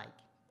look like.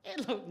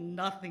 It looked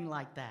nothing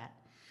like that.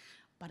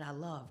 But I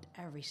loved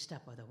every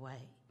step of the way.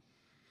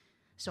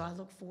 So I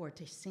look forward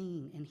to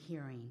seeing and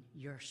hearing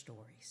your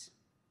stories.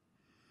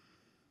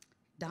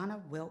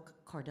 Donna Wilk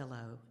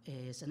Cardillo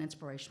is an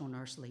inspirational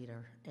nurse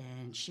leader,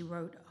 and she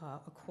wrote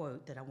a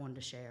quote that I wanted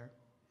to share.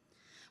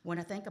 When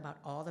I think about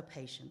all the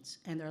patients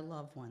and their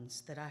loved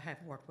ones that I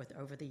have worked with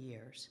over the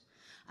years,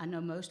 I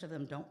know most of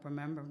them don't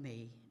remember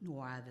me,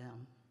 nor I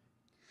them.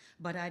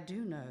 But I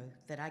do know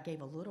that I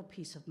gave a little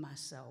piece of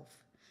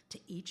myself to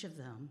each of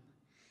them,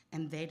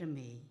 and they to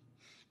me,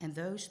 and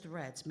those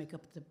threads make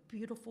up the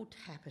beautiful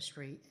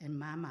tapestry in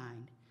my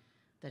mind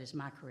that is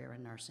my career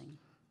in nursing.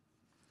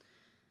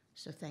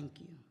 So thank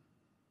you.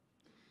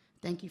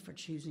 Thank you for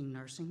choosing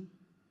nursing,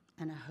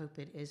 and I hope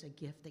it is a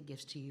gift that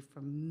gives to you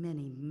for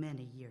many,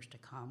 many years to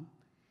come.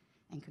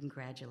 And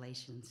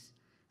congratulations.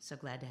 So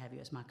glad to have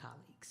you as my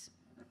colleagues.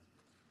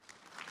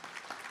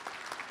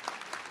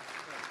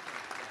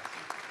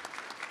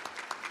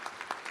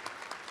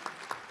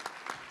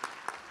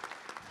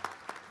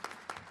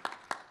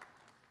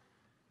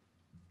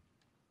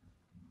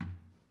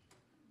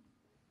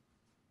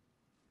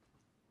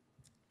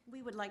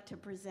 We would like to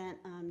present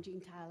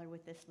Jean Tyler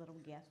with this little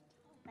gift.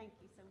 Thank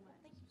you so much.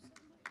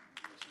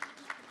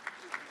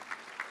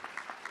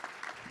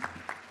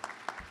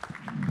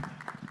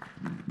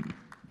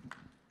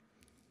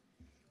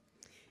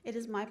 It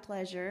is my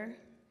pleasure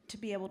to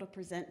be able to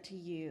present to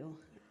you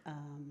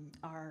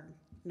our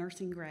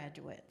nursing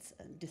graduates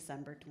in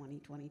December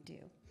 2022.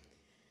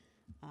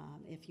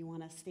 If you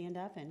want to stand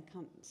up and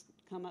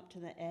come up to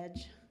the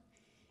edge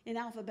in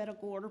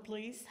alphabetical order,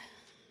 please.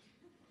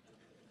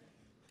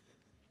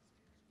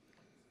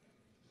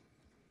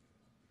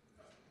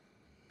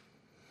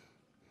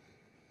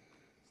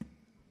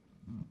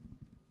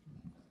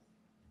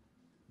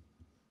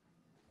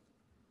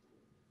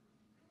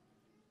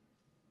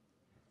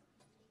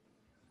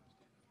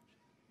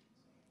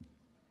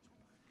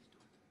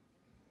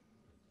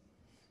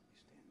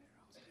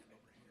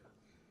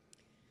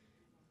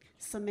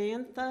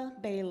 Samantha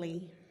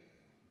Bailey.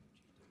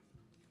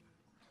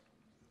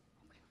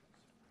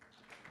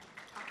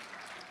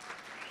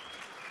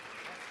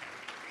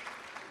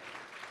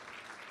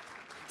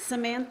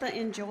 Samantha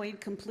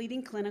enjoyed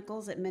completing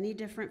clinicals at many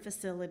different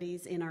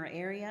facilities in our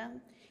area,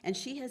 and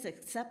she has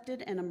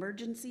accepted an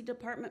emergency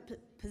department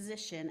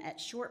position at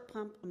Short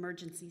Pump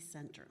Emergency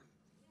Center.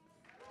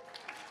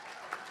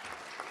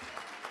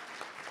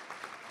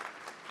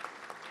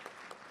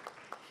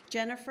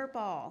 Jennifer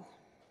Ball.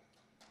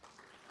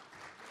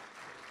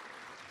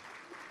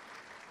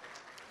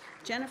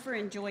 Jennifer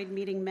enjoyed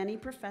meeting many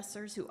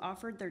professors who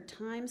offered their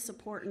time,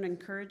 support, and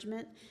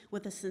encouragement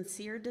with a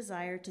sincere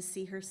desire to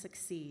see her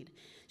succeed.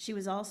 She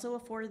was also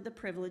afforded the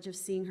privilege of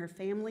seeing her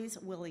family's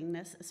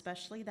willingness,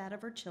 especially that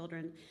of her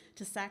children,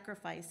 to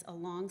sacrifice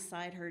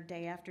alongside her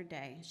day after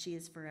day. She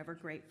is forever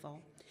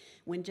grateful.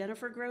 When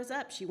Jennifer grows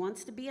up, she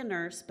wants to be a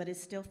nurse, but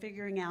is still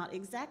figuring out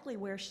exactly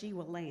where she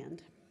will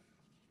land.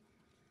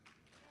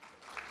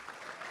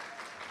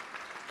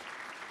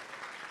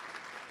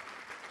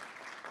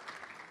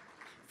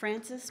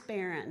 Frances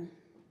Barron.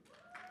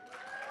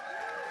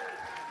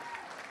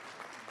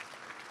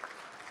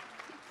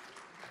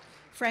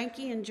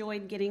 Frankie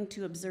enjoyed getting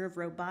to observe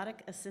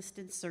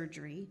robotic-assisted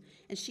surgery,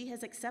 and she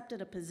has accepted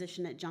a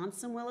position at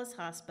Johnson Willis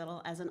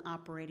Hospital as an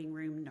operating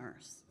room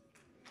nurse.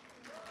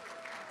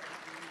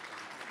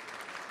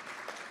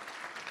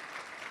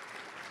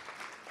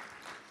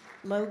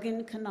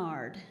 Logan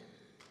Kennard.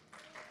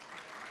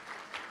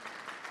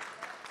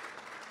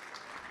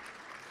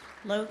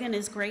 Logan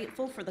is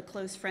grateful for the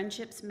close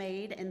friendships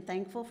made and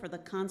thankful for the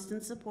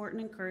constant support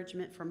and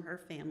encouragement from her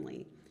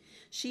family.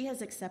 She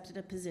has accepted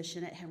a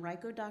position at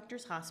Henrico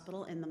Doctors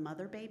Hospital in the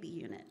mother-baby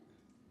unit.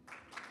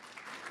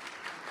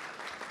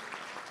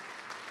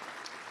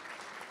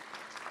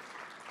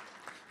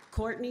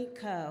 Courtney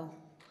Coe.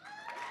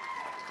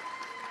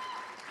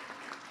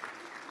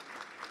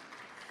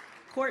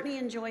 Courtney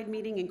enjoyed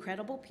meeting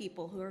incredible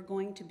people who are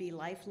going to be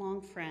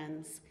lifelong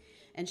friends,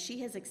 and she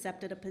has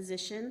accepted a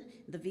position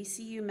in the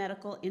VCU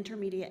Medical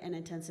Intermediate and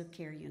Intensive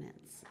Care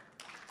units.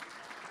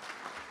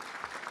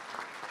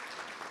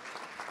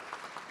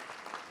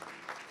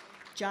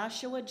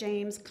 Joshua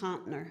James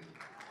Compner.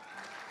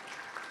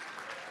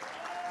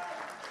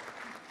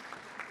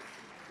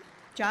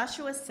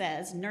 Joshua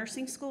says,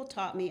 nursing school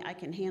taught me I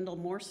can handle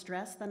more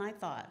stress than I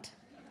thought.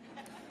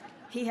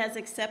 He has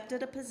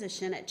accepted a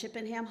position at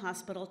Chippenham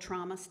Hospital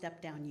Trauma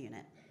Step-Down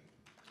Unit.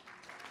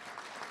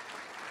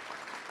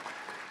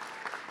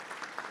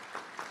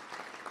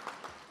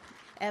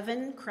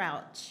 Evan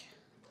Crouch.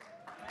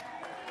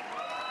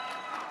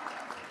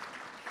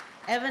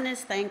 Evan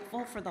is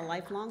thankful for the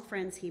lifelong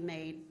friends he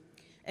made,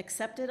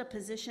 accepted a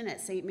position at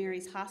St.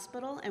 Mary's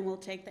Hospital, and will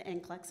take the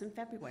NCLEX in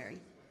February.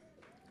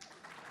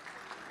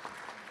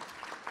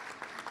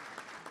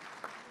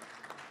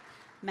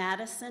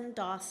 Madison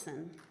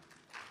Dawson.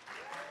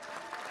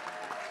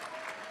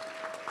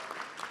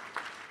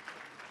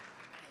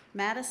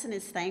 Madison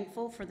is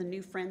thankful for the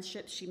new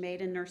friendships she made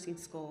in nursing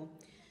school.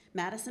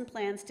 Madison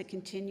plans to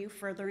continue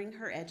furthering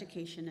her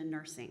education in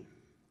nursing.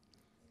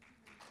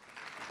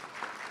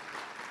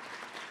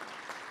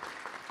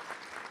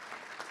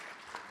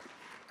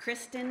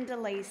 Kristen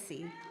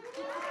DeLacy.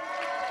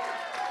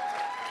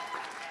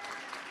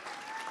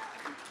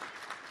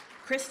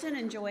 Kristen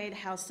enjoyed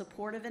how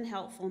supportive and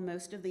helpful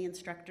most of the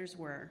instructors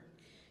were.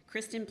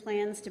 Kristen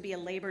plans to be a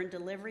labor and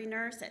delivery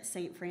nurse at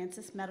St.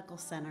 Francis Medical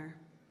Center.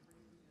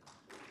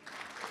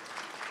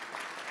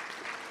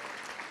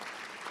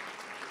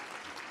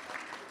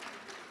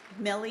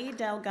 Millie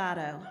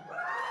Delgado.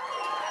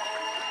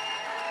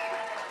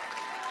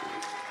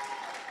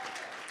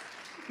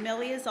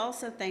 Millie is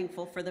also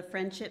thankful for the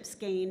friendships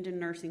gained in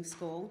nursing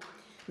school.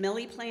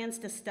 Millie plans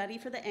to study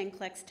for the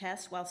NCLEX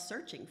test while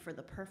searching for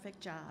the perfect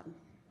job.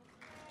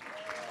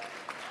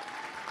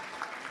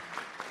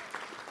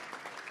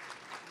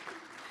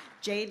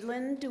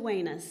 Jadelyn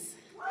Duenas.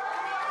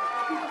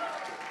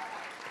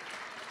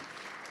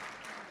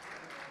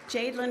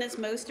 Jadelyn is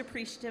most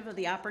appreciative of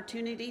the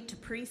opportunity to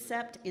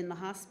precept in the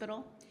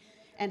hospital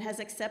and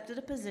has accepted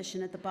a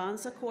position at the Bon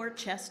Secours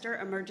Chester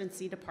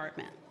Emergency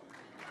Department.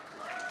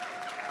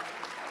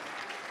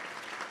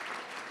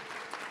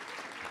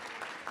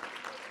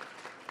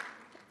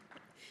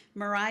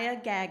 Mariah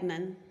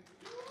Gagnon.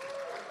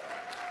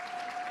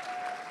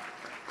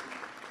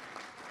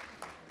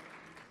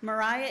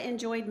 Mariah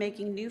enjoyed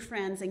making new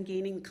friends and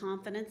gaining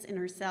confidence in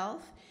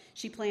herself.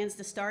 She plans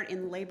to start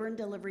in the labor and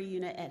delivery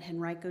unit at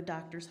Henrico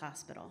Doctors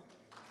Hospital.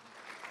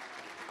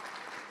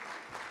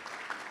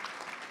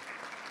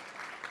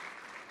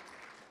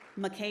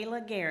 Michaela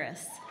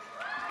Garris.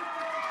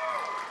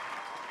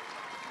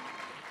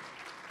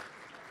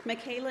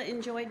 Michaela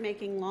enjoyed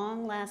making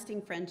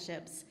long-lasting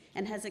friendships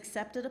and has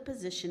accepted a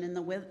position in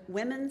the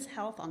Women's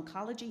Health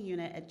Oncology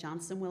Unit at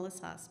Johnson Willis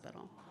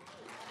Hospital.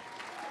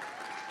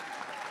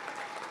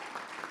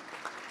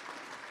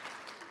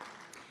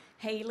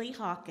 Haley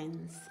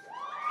Hawkins.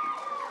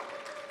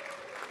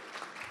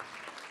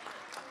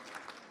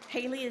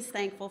 Haley is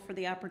thankful for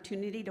the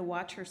opportunity to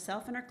watch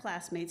herself and her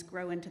classmates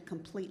grow into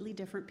completely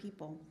different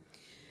people.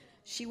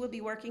 She will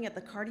be working at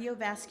the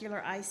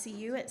cardiovascular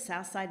ICU at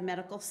Southside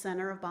Medical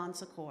Center of Bon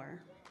Secours.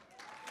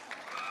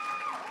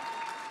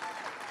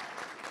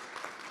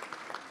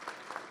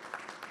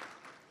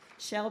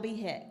 Shelby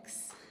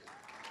Hicks.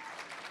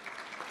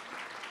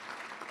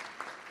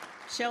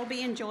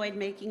 Shelby enjoyed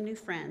making new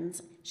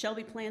friends.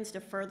 Shelby plans to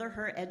further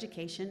her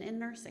education in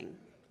nursing.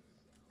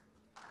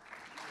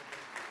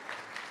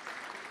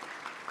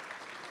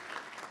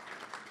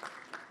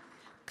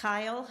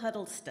 Kyle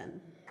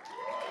Huddleston.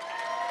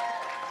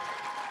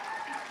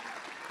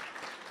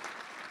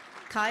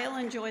 Kyle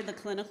enjoyed the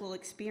clinical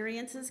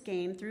experiences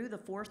gained through the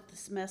 4th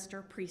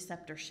semester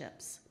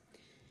preceptorships.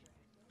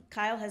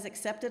 Kyle has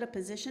accepted a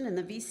position in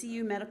the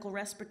VCU Medical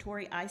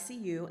Respiratory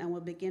ICU and will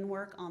begin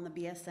work on the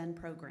BSN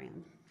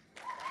program.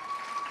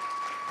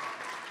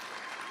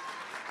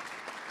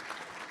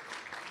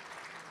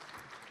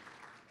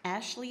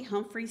 Ashley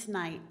Humphreys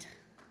Knight.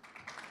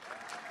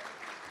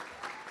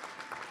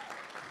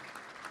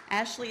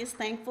 Ashley is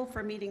thankful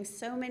for meeting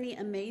so many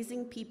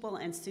amazing people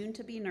and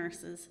soon-to-be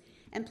nurses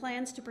and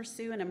plans to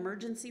pursue an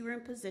emergency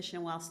room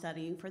position while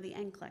studying for the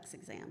NCLEX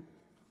exam.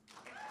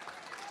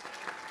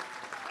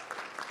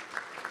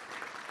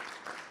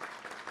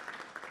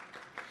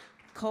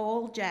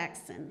 Cole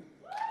Jackson.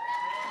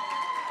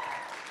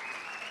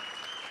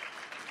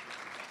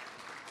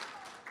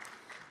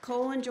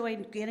 Cole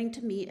enjoyed getting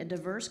to meet a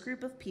diverse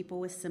group of people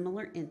with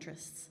similar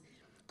interests.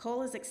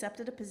 Cole has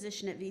accepted a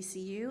position at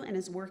VCU and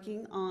is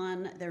working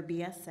on their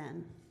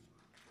BSN.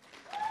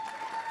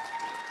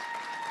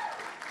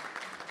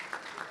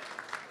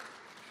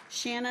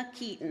 Shanna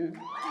Keaton.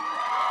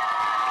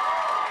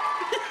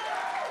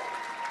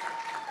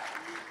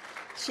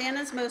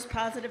 Shanna's most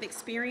positive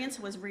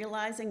experience was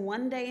realizing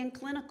one day in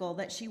clinical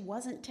that she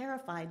wasn't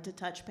terrified to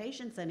touch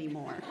patients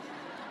anymore.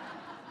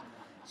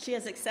 She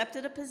has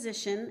accepted a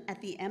position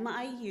at the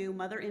MIU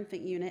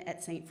Mother-Infant Unit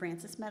at St.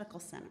 Francis Medical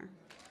Center.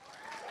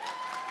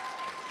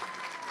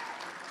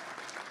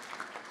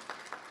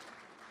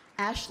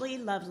 Ashley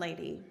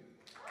Lovelady.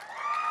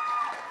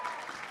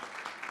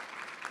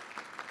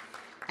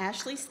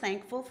 Ashley's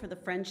thankful for the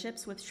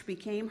friendships which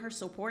became her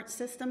support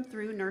system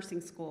through nursing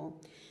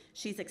school.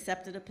 She's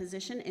accepted a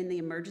position in the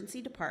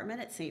emergency department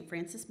at St.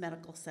 Francis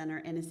Medical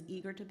Center and is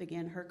eager to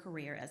begin her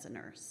career as a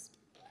nurse.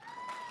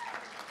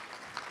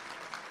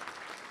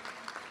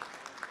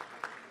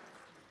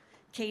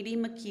 Katie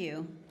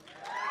McHugh.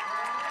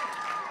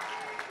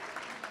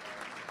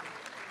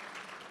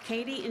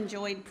 Katie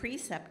enjoyed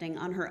precepting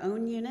on her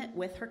own unit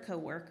with her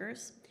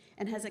coworkers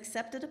and has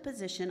accepted a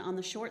position on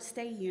the short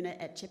stay unit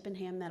at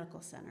Chippenham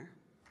Medical Center.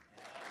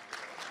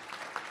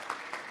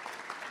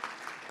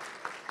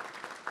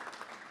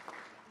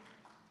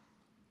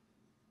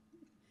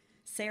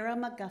 Sarah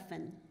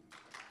McGuffin.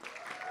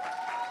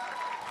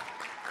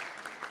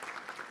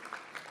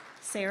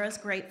 Sarah's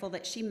grateful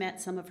that she met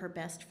some of her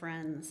best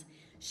friends.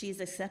 She's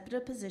accepted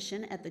a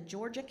position at the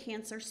Georgia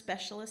Cancer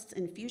Specialists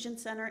Infusion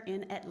Center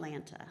in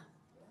Atlanta.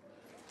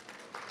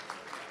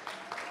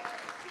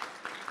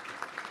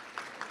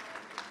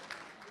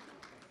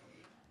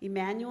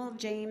 Emmanuel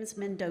James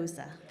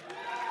Mendoza.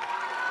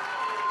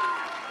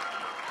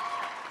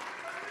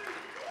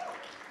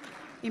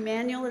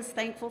 Emmanuel is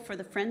thankful for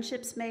the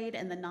friendships made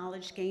and the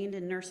knowledge gained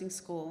in nursing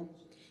school.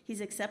 He's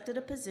accepted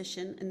a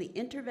position in the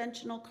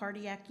interventional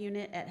cardiac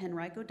unit at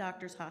Henrico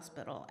Doctors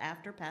Hospital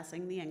after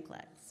passing the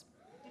NCLEX.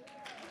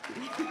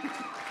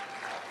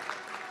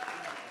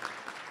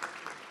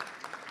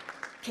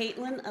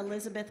 Caitlin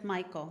Elizabeth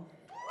Michael.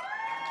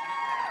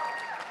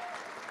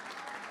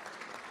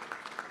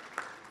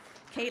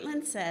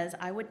 Caitlin says,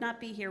 I would not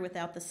be here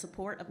without the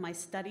support of my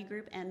study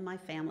group and my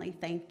family.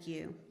 Thank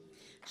you.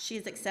 She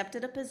has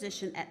accepted a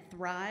position at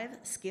Thrive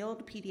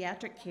Skilled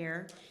Pediatric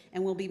Care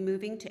and will be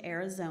moving to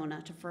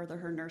Arizona to further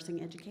her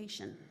nursing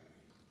education.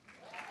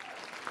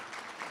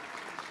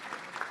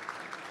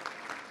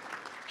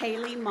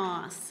 Haley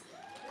Moss.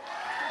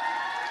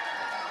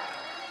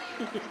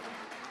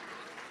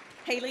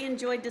 Haley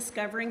enjoyed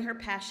discovering her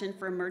passion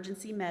for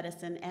emergency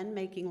medicine and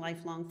making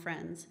lifelong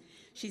friends.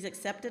 She's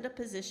accepted a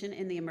position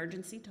in the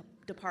emergency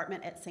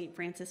department at St.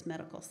 Francis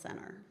Medical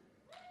Center.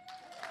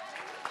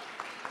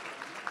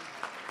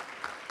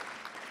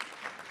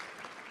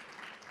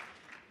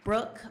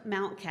 Brooke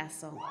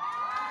Mountcastle.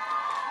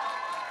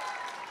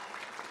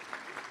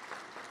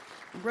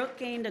 Brooke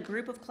gained a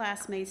group of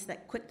classmates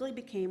that quickly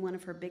became one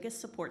of her biggest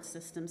support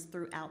systems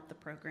throughout the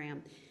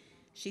program.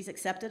 She's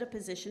accepted a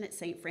position at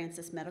St.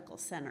 Francis Medical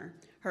Center.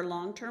 Her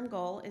long-term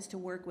goal is to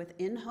work with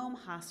in-home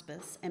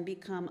hospice and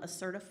become a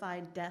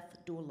certified death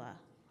doula.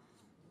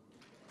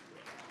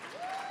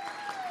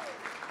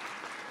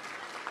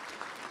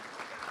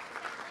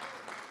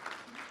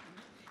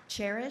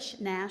 Cherish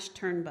Nash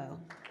Turnbow.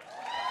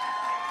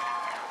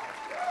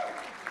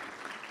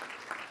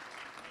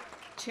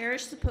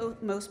 Cherish's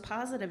most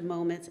positive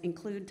moments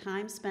include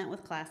time spent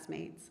with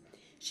classmates.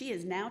 She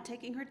is now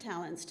taking her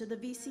talents to the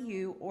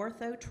VCU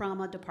Ortho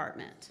Trauma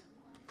Department.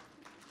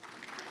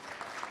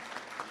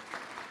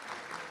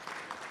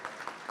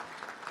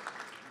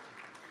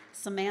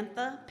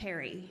 Samantha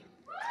Perry.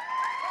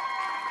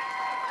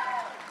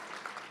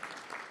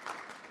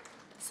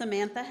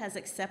 Samantha has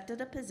accepted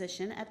a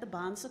position at the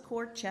Bon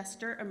Secours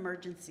Chester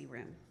Emergency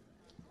Room.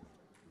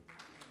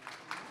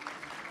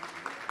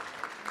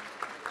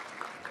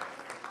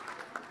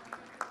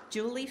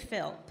 Julie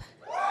Philp.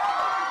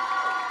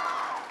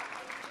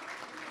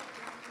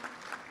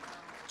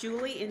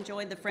 Julie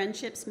enjoyed the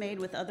friendships made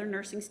with other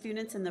nursing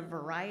students and the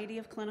variety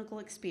of clinical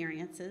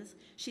experiences.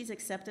 She's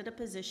accepted a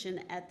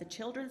position at the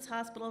Children's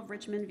Hospital of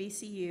Richmond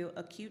VCU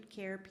Acute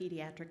Care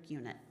Pediatric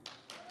Unit.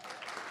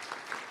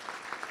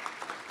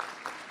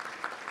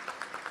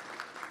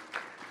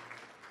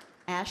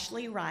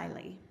 Ashley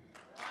Riley.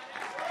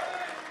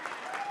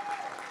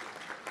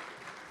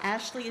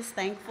 Ashley is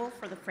thankful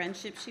for the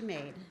friendship she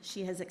made.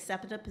 She has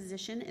accepted a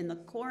position in the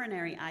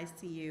coronary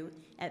ICU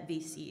at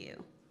VCU.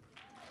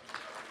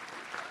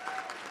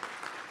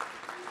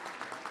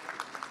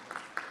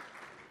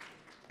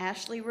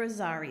 Ashley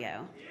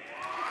Rosario.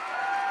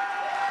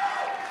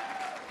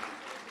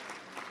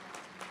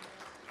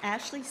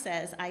 Ashley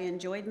says, I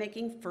enjoyed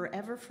making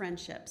forever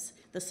friendships.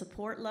 The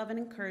support, love, and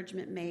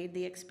encouragement made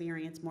the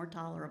experience more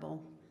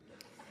tolerable.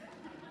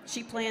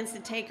 She plans to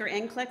take her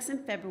NCLEX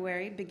in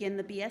February, begin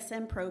the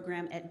BSN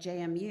program at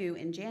JMU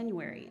in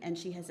January, and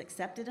she has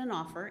accepted an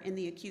offer in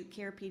the Acute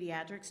Care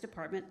Pediatrics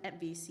Department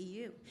at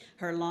VCU.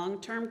 Her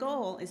long-term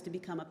goal is to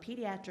become a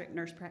pediatric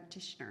nurse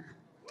practitioner.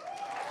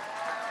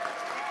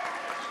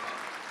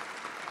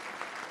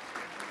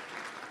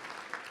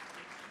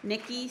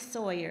 Nikki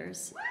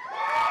Sawyers.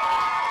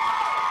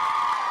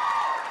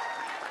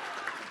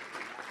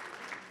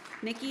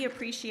 Nikki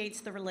appreciates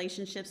the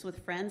relationships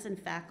with friends and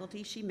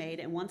faculty she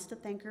made and wants to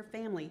thank her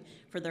family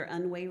for their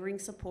unwavering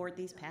support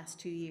these past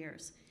 2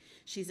 years.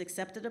 She's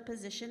accepted a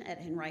position at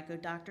Henrico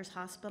Doctors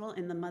Hospital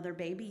in the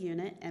mother-baby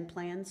unit and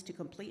plans to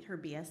complete her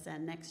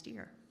BSN next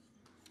year.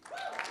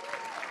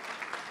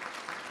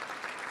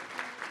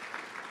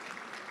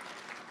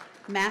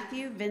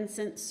 Matthew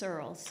Vincent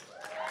Searles.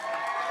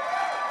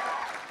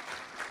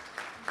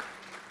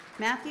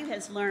 Matthew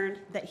has learned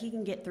that he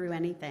can get through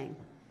anything.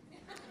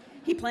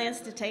 He plans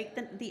to take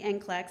the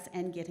NCLEX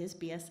and get his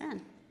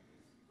BSN.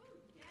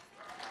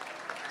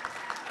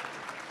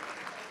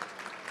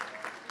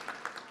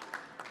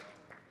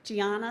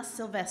 Gianna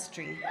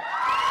Silvestri.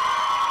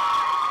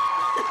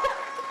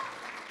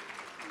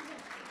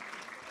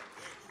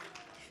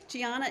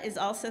 Gianna is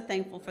also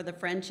thankful for the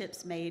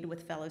friendships made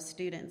with fellow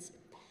students.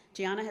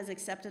 Gianna has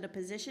accepted a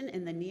position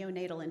in the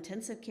neonatal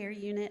intensive care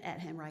unit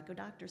at Henrico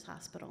Doctors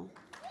Hospital.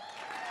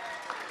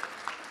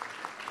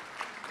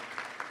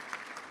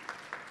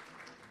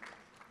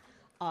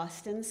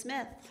 Austin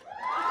Smith.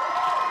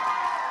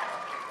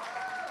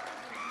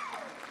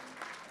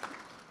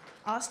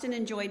 Austin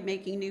enjoyed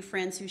making new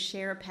friends who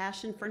share a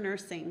passion for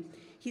nursing.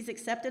 He's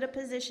accepted a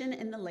position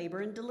in the labor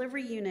and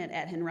delivery unit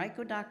at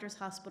Henrico Doctors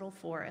Hospital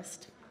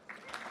Forest.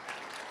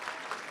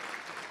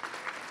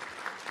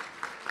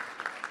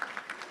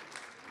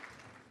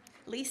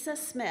 Lisa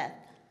Smith.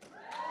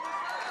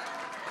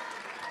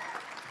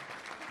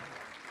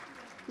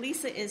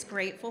 Lisa is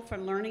grateful for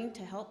learning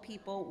to help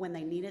people when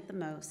they need it the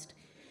most.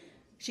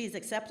 She's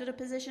accepted a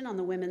position on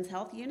the Women's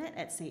Health Unit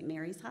at St.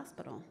 Mary's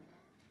Hospital.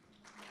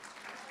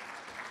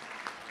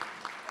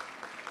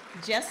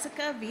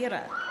 Jessica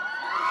Vera.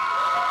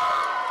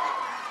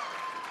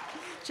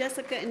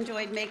 Jessica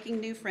enjoyed making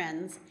new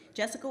friends.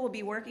 Jessica will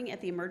be working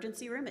at the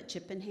emergency room at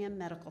Chippenham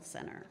Medical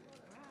Center.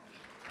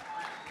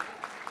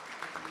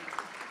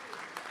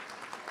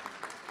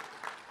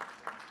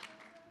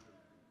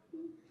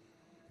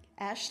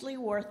 Ashley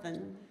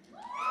Worthen.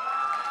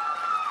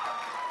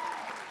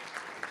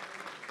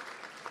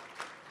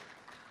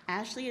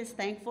 Ashley is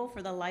thankful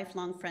for the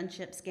lifelong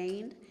friendships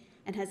gained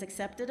and has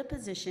accepted a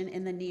position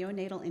in the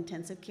neonatal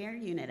intensive care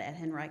unit at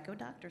Henrico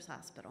Doctors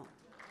Hospital.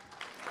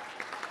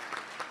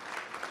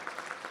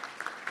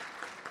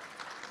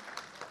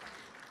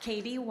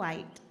 Katie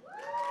White.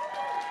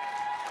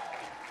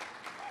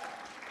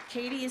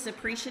 Katie is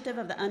appreciative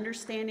of the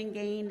understanding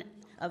gained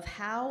of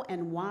how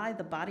and why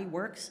the body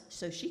works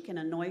so she can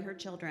annoy her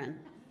children.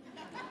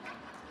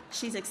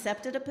 She's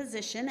accepted a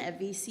position at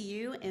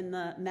VCU in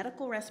the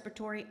medical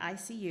respiratory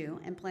ICU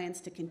and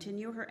plans to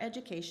continue her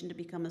education to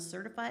become a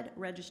certified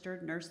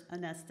registered nurse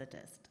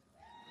anesthetist.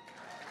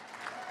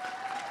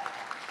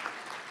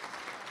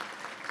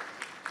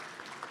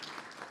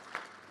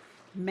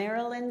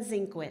 Marilyn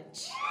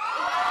Zinkwich.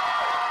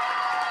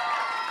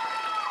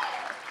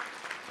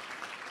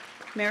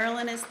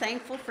 Marilyn is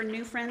thankful for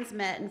new friends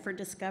met and for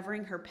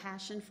discovering her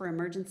passion for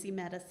emergency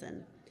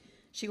medicine.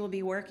 She will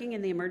be working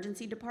in the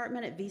emergency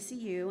department at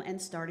VCU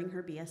and starting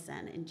her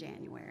BSN in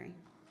January.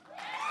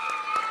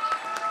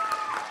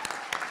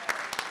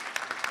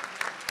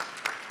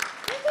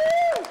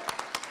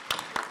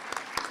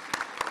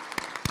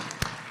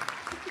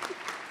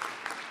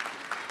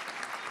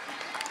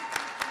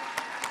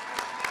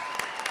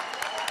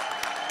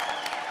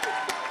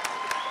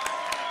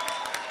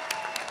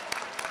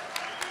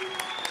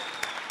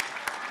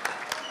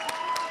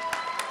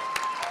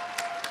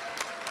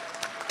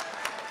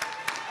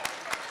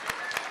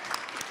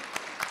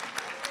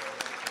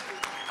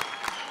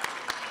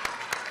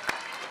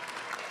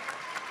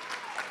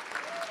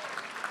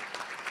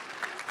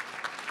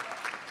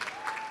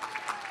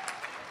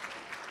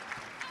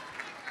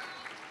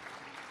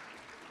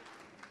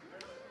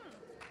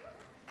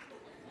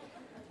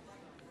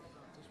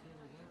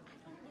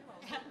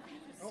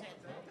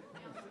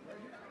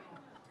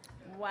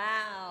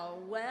 Wow,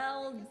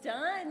 well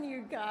done,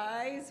 you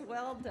guys,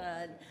 well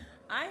done.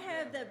 I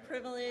have the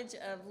privilege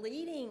of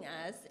leading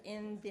us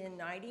in the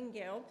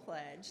Nightingale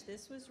Pledge.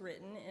 This was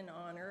written in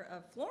honor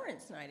of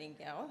Florence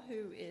Nightingale,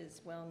 who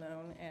is well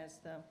known as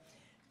the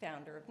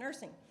founder of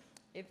nursing.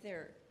 If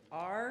there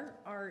are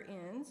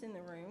RNs in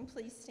the room,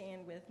 please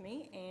stand with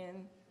me,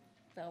 and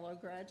fellow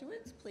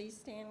graduates, please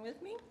stand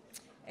with me,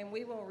 and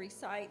we will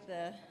recite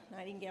the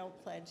Nightingale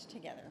Pledge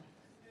together.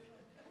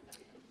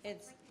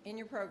 It's in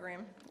your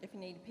program if you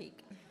need to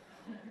peek.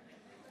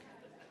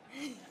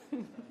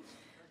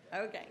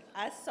 Okay,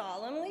 I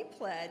solemnly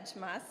pledge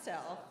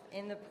myself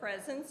in the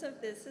presence of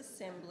this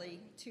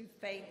assembly to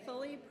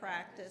faithfully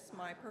practice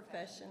my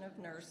profession of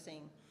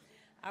nursing.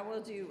 I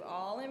will do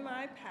all in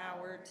my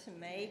power to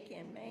make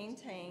and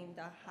maintain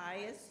the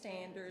highest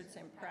standards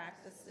and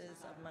practices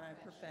of my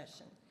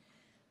profession.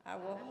 I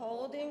will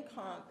hold in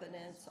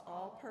confidence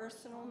all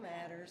personal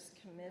matters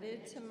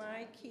committed to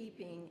my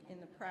keeping in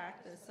the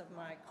practice of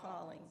my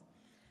calling.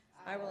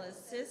 I will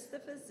assist the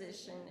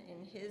physician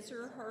in his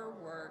or her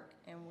work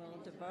and will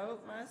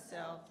devote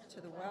myself to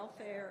the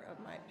welfare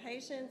of my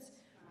patients,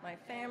 my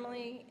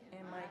family,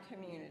 and my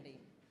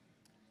community.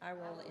 I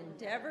will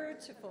endeavor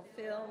to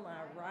fulfill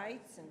my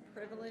rights and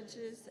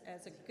privileges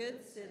as a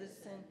good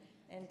citizen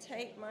and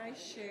take my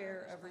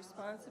share of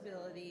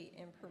responsibility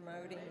in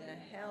promoting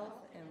the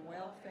health and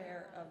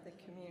welfare of the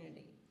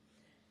community.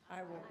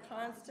 I will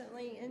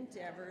constantly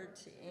endeavor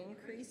to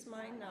increase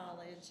my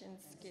knowledge and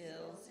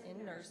skills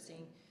in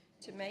nursing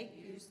to make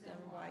use of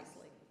them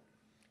wisely.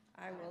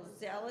 I will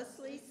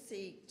zealously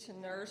seek to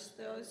nurse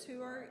those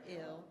who are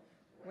ill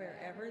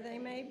wherever they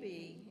may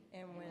be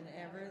and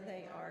whenever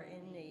they are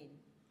in need.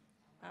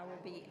 I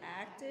will be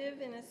active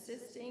in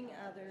assisting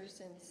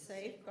others in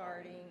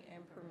safeguarding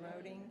and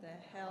promoting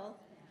the health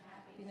and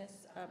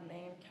happiness of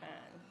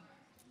mankind.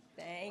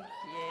 Thank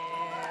you.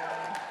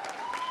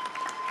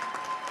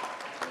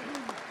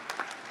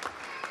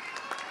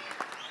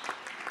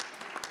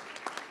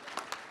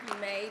 You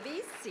may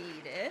be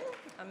seated.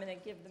 I'm going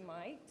to give the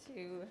mic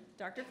to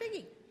Dr.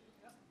 Figge.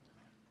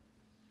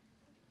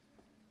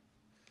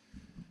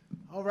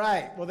 All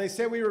right. Well, they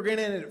said we were going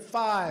to end at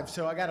 5,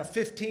 so I got a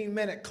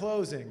 15-minute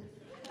closing.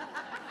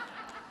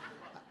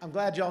 I'm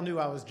glad y'all knew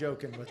I was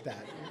joking with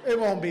that. It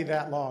won't be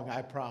that long,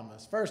 I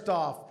promise. First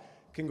off,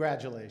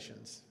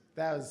 congratulations.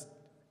 That was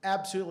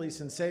absolutely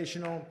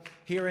sensational.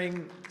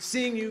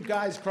 Seeing you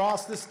guys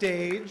cross the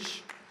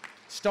stage,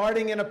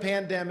 starting in a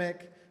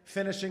pandemic,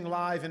 finishing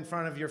live in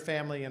front of your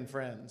family and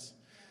friends.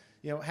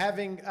 You know,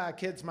 having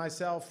kids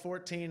myself,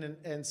 14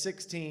 and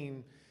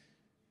 16,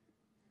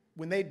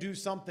 when they do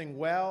something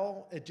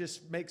well, it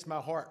just makes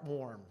my heart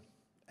warm.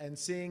 And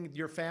seeing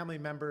your family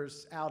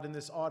members out in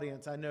this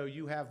audience, I know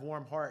you have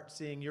warm hearts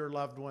seeing your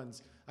loved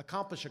ones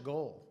accomplish a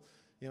goal.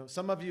 You know,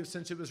 some of you,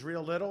 since it was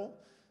real little,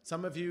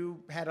 some of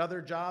you had other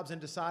jobs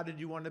and decided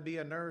you wanted to be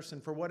a nurse,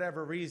 and for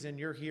whatever reason,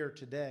 you're here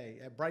today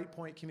at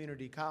Brightpoint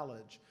Community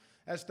College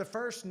as the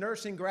first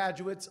nursing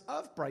graduates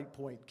of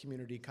Brightpoint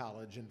Community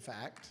College, in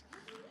fact,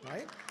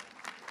 right?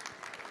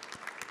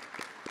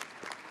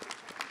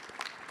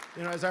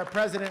 You know, as our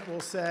president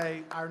will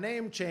say, our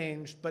name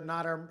changed, but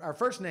not our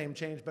first name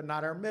changed, but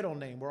not our middle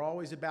name. We're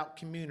always about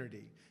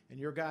community, and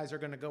your guys are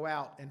going to go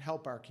out and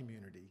help our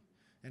community,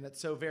 and it's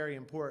so very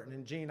important.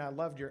 And Jean, I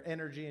loved your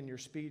energy, and your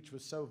speech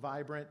was so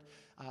vibrant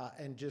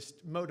and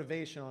just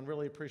motivational, and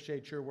really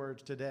appreciate your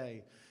words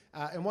today.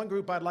 And one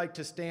group I'd like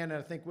to stand,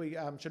 and I think we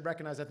should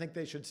recognize, I think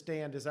they should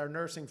stand, is our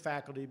nursing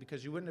faculty,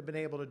 because you wouldn't have been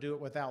able to do it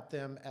without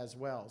them as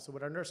well. So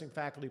would our nursing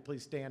faculty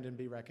please stand and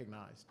be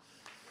recognized?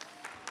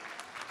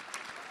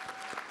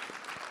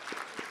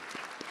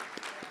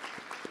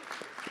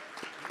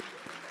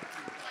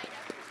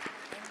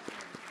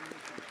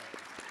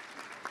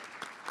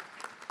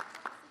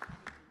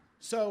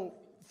 So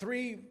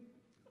 3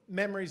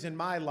 memories in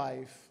my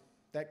life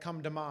that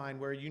come to mind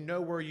where you know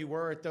where you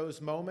were at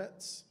those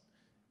moments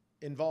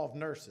involve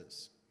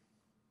nurses.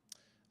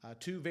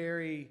 2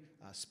 very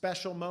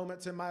special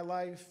moments in my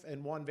life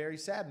and 1 very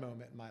sad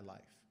moment in my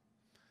life.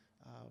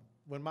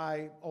 When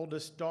my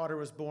oldest daughter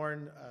was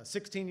born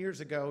 16 years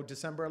ago,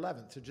 December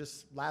 11th, so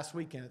just last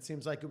weekend, it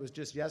seems like it was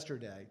just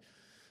yesterday,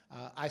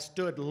 I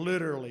stood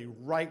literally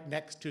right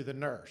next to the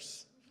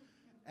nurse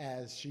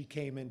as she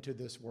came into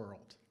this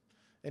world.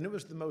 And it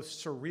was the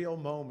most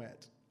surreal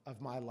moment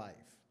of my life.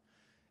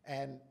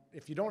 And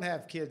if you don't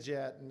have kids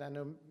yet, and I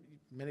know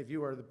many of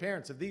you are the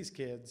parents of these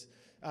kids,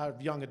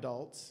 young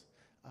adults,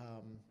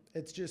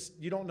 it's just,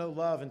 you don't know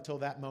love until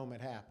that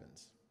moment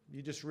happens.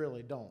 You just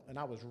really don't. And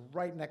I was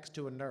right next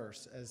to a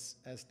nurse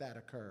as that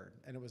occurred,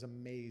 and it was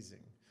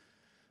amazing.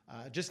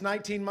 Just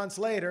 19 months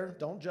later,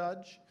 don't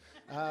judge,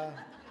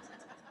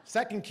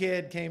 second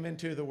kid came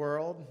into the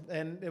world,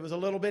 and it was a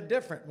little bit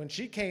different. When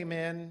she came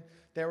in,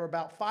 there were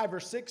about 5 or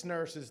 6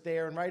 nurses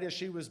there, and right as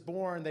she was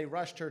born, they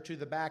rushed her to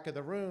the back of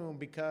the room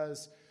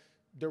because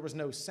there was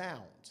no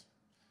sound.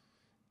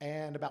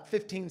 And about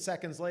 15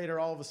 seconds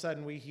later, all of a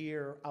sudden, we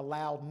hear a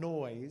loud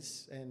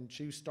noise, and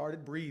she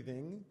started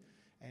breathing.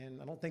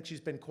 And I don't think she's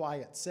been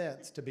quiet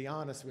since, to be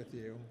honest with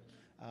you.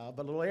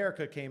 But little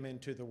Erica came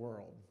into the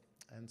world.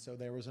 And so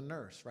there was a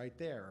nurse right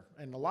there,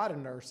 and a lot of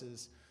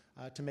nurses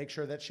to make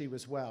sure that she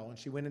was well. And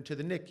she went into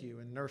the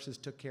NICU, and nurses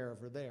took care of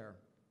her there.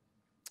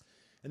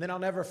 And then I'll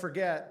never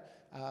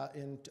forget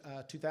in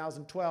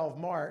 2012,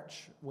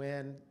 March,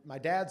 when my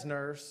dad's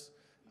nurse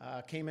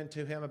came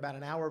into him about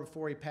an hour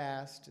before he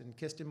passed and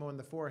kissed him on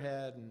the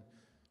forehead and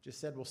just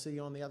said, "We'll see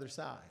you on the other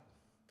side."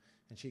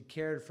 And she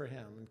cared for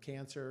him. And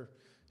cancer,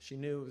 she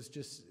knew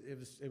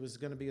it was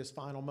going to be his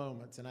final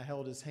moments. And I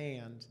held his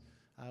hand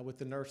with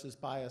the nurses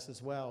by us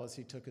as well as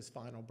he took his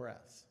final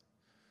breaths.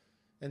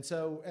 And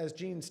so, as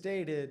Jean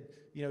stated,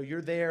 you know,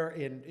 you're there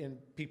in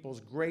people's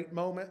great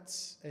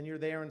moments, and you're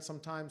there in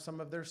sometimes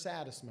some of their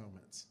saddest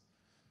moments,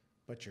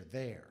 but you're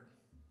there.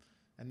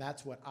 And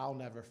that's what I'll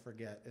never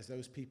forget, is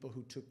those people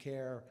who took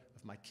care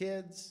of my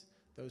kids,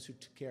 those who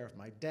took care of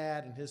my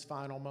dad in his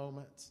final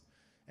moments,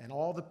 and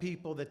all the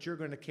people that you're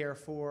going to care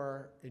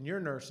for in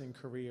your nursing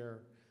career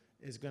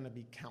is going to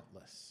be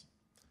countless.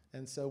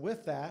 And so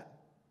with that,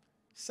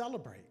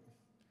 celebrate.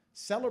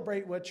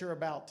 Celebrate what you're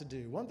about to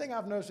do. One thing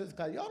I've noticed is,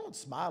 y'all don't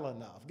smile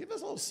enough. Give us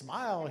a little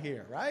smile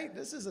here, right?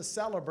 This is a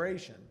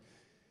celebration.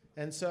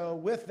 And so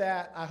with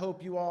that, I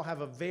hope you all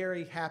have a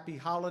very happy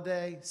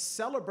holiday.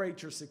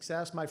 Celebrate your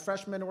success. My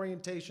freshman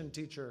orientation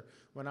teacher,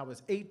 when I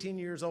was 18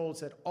 years old,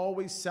 said,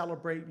 always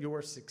celebrate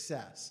your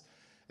success.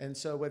 And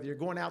so whether you're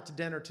going out to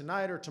dinner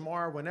tonight or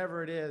tomorrow,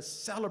 whenever it is,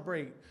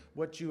 celebrate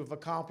what you have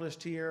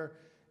accomplished here.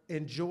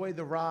 Enjoy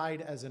the ride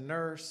as a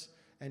nurse,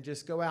 and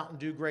just go out and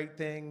do great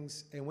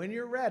things. And when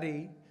you're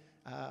ready,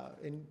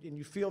 and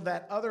you feel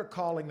that other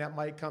calling that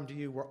might come to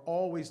you, we're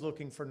always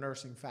looking for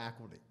nursing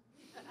faculty.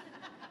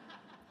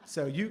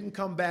 So you can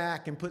come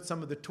back and put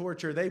some of the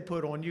torture they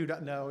put on you.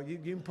 No, you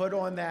can put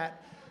on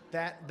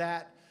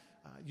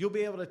you'll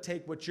be able to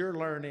take what you're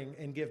learning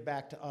and give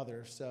back to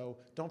others. So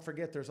don't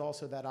forget there's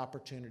also that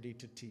opportunity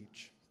to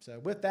teach. So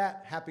with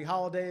that, happy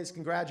holidays,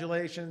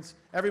 congratulations.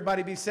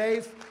 Everybody be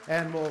safe,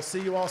 and we'll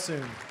see you all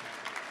soon.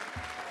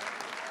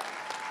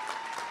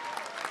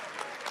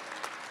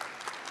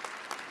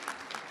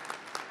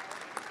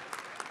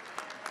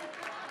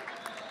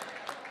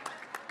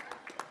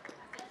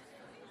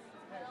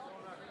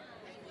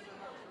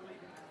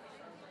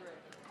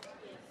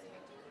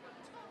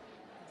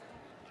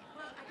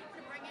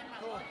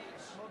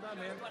 Well done,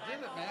 man.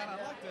 Did it, man. I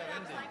like that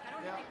ending.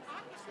 Yeah,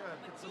 it's good.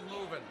 It's a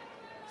moving.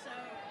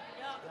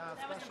 Yeah,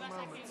 special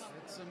moments.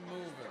 It's a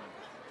moving.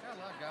 Yeah,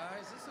 look,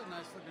 guys, this is a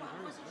nice looking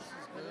group. This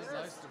is good.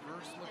 Nice,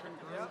 diverse looking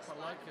group. I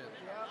like it.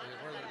 And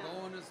where they're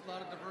going is a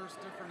lot of diverse,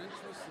 different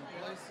interests and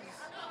places.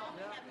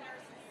 Yeah.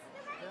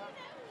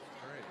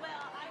 Great.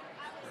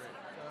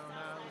 So,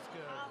 no, it was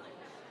good.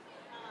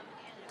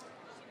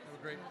 Have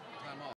a great